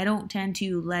part. I don't tend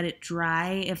to let it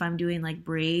dry if I'm doing like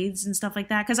braids and stuff like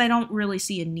that because I don't really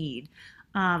see a need.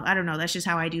 I don't know, that's just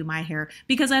how I do my hair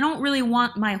because I don't really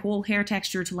want my whole hair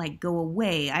texture to like go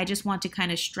away. I just want to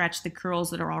kind of stretch the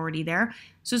curls that are already there.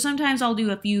 So sometimes I'll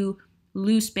do a few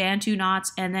loose Bantu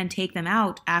knots and then take them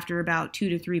out after about 2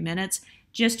 to 3 minutes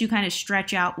just to kind of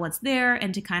stretch out what's there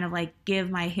and to kind of like give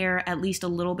my hair at least a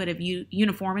little bit of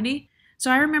uniformity.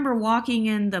 So I remember walking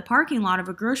in the parking lot of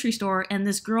a grocery store and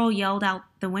this girl yelled out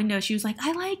the window. She was like,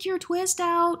 "I like your twist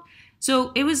out."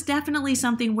 So it was definitely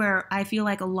something where I feel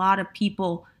like a lot of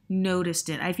people noticed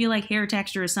it. I feel like hair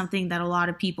texture is something that a lot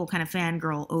of people kind of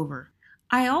fangirl over.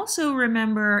 I also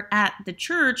remember at the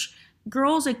church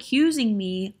girls accusing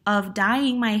me of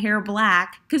dyeing my hair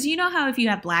black, because you know how if you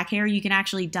have black hair, you can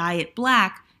actually dye it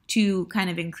black to kind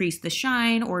of increase the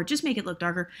shine or just make it look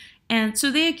darker. And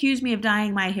so they accused me of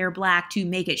dyeing my hair black to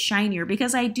make it shinier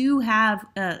because I do have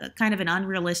a kind of an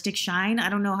unrealistic shine. I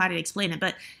don't know how to explain it,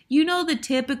 but you know the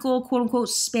typical quote unquote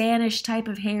Spanish type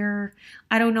of hair.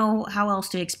 I don't know how else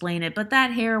to explain it, but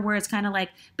that hair where it's kind of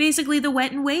like basically the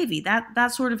wet and wavy,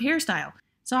 that sort of hairstyle.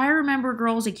 So I remember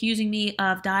girls accusing me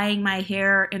of dyeing my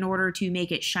hair in order to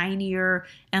make it shinier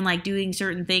and like doing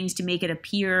certain things to make it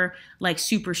appear like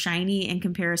super shiny in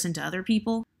comparison to other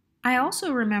people. I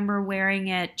also remember wearing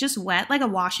it just wet, like a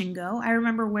wash and go. I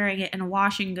remember wearing it in a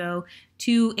wash and go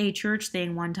to a church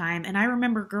thing one time. And I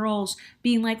remember girls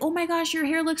being like, "Oh my gosh, your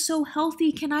hair looks so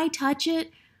healthy. Can I touch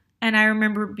it?" And I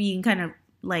remember being kind of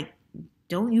like,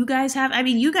 "Don't you guys have, I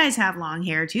mean, you guys have long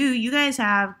hair too. You guys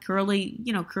have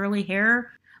curly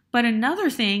hair." But another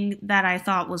thing that I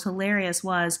thought was hilarious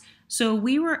was, So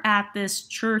we were at this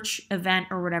church event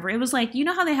or whatever. It was like, you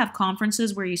know how they have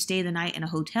conferences where you stay the night in a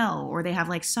hotel, or they have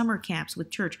like summer camps with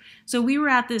church. So we were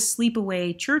at this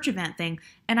sleepaway church event thing.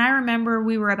 And I remember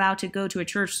we were about to go to a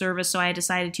church service. So I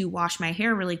decided to wash my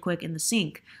hair really quick in the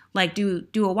sink, like do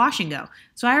a wash and go.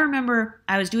 So I remember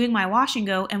I was doing my wash and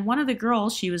go, and one of the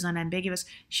girls, she was unambiguous,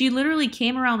 she literally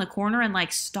came around the corner and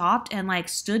like stopped and like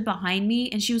stood behind me,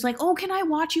 and she was like, "Oh, can I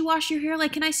watch you wash your hair?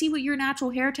 Like, can I see what your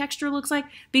natural hair texture looks like?"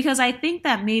 Because I think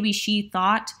that maybe she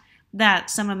thought that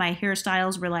some of my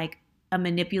hairstyles were like a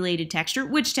manipulated texture,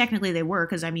 which technically they were,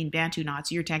 because I mean, Bantu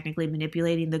knots, you're technically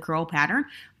manipulating the curl pattern.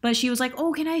 But she was like,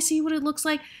 "Oh, can I see what it looks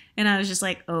like?" And I was just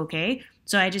like, "Okay."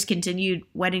 So I just continued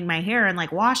wetting my hair and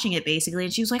like washing it basically.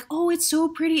 And she was like, "Oh, it's so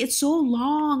pretty. It's so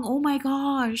long. Oh my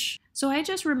gosh." So I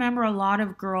just remember a lot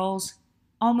of girls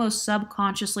almost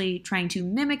subconsciously trying to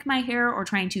mimic my hair, or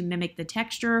trying to mimic the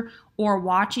texture, or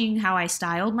watching how I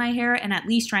styled my hair and at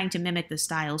least trying to mimic the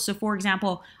style. So for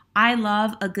example, I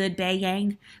love a good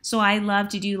bang. So I love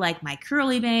to do like my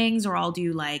curly bangs, or I'll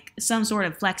do like some sort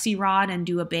of flexi rod and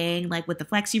do a bang like with the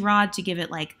flexi rod to give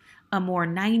it like a more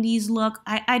 90s look.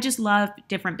 I just love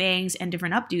different bangs and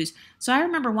different updos. So I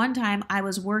remember one time I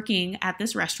was working at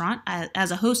this restaurant as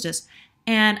a hostess,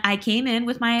 and I came in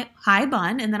with my high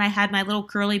bun, and then I had my little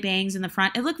curly bangs in the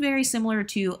front. It looked very similar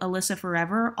to Alyssa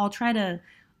Forever. I'll try to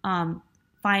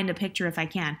find a picture if I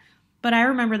can. But I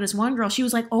remember this one girl, she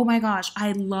was like, "Oh my gosh,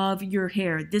 I love your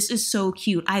hair. This is so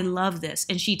cute. I love this."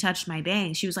 And she touched my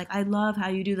bangs. She was like, "I love how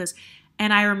you do this."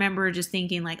 And I remember just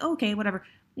thinking like, okay, whatever.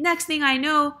 Next thing I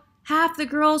know, half the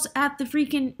girls at the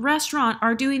freaking restaurant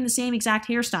are doing the same exact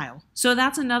hairstyle. So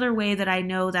that's another way that I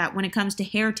know that when it comes to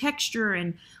hair texture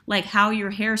and like how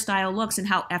your hairstyle looks and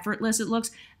how effortless it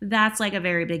looks, that's like a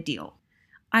very big deal.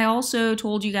 I also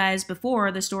told you guys before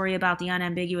the story about the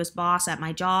unambiguous boss at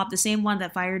my job, the same one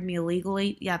that fired me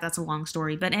illegally. Yeah, that's a long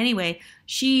story. But anyway,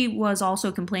 she was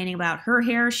also complaining about her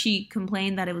hair. She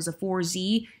complained that it was a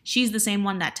 4Z. She's the same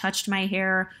one that touched my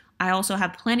hair. I also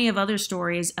have plenty of other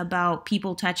stories about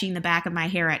people touching the back of my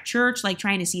hair at church, like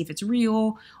trying to see if it's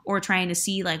real, or trying to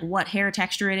see like what hair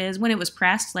texture it is when it was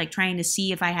pressed, like trying to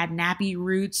see if I had nappy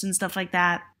roots and stuff like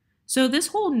that. So this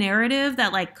whole narrative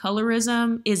that like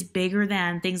colorism is bigger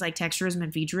than things like texturism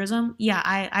and featureism, yeah,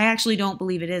 I actually don't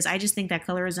believe it is. I just think that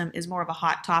colorism is more of a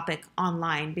hot topic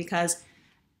online, because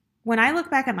when I look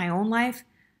back at my own life,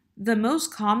 the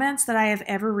most comments that I have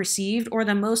ever received, or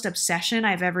the most obsession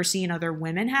I've ever seen other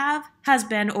women have, has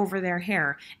been over their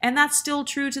hair. And that's still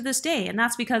true to this day. And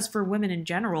that's because for women in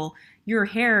general, your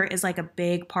hair is like a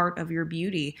big part of your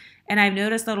beauty. And I've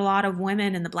noticed that a lot of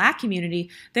women in the Black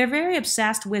community, they're very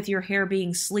obsessed with your hair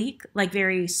being sleek, like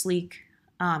very sleek,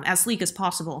 as sleek as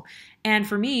possible. And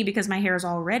for me, because my hair is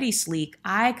already sleek,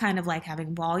 I kind of like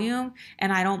having volume,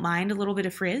 and I don't mind a little bit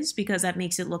of frizz because that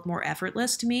makes it look more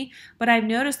effortless to me. But I've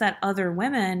noticed that other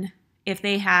women, if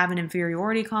they have an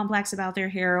inferiority complex about their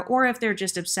hair, or if they're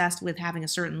just obsessed with having a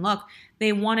certain look,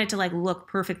 they want it to like look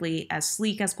perfectly as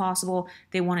sleek as possible.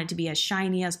 They want it to be as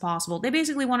shiny as possible. They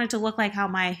basically want it to look like how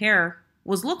my hair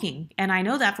was looking. And I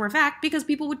know that for a fact because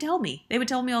people would tell me. They would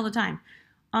tell me all the time.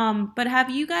 But have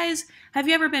you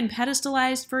ever been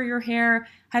pedestalized for your hair?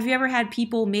 Have you ever had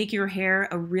people make your hair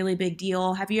a really big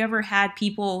deal? Have you ever had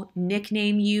people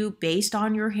nickname you based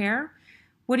on your hair?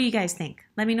 What do you guys think?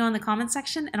 Let me know in the comment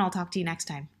section, and I'll talk to you next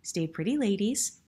time. Stay pretty, ladies.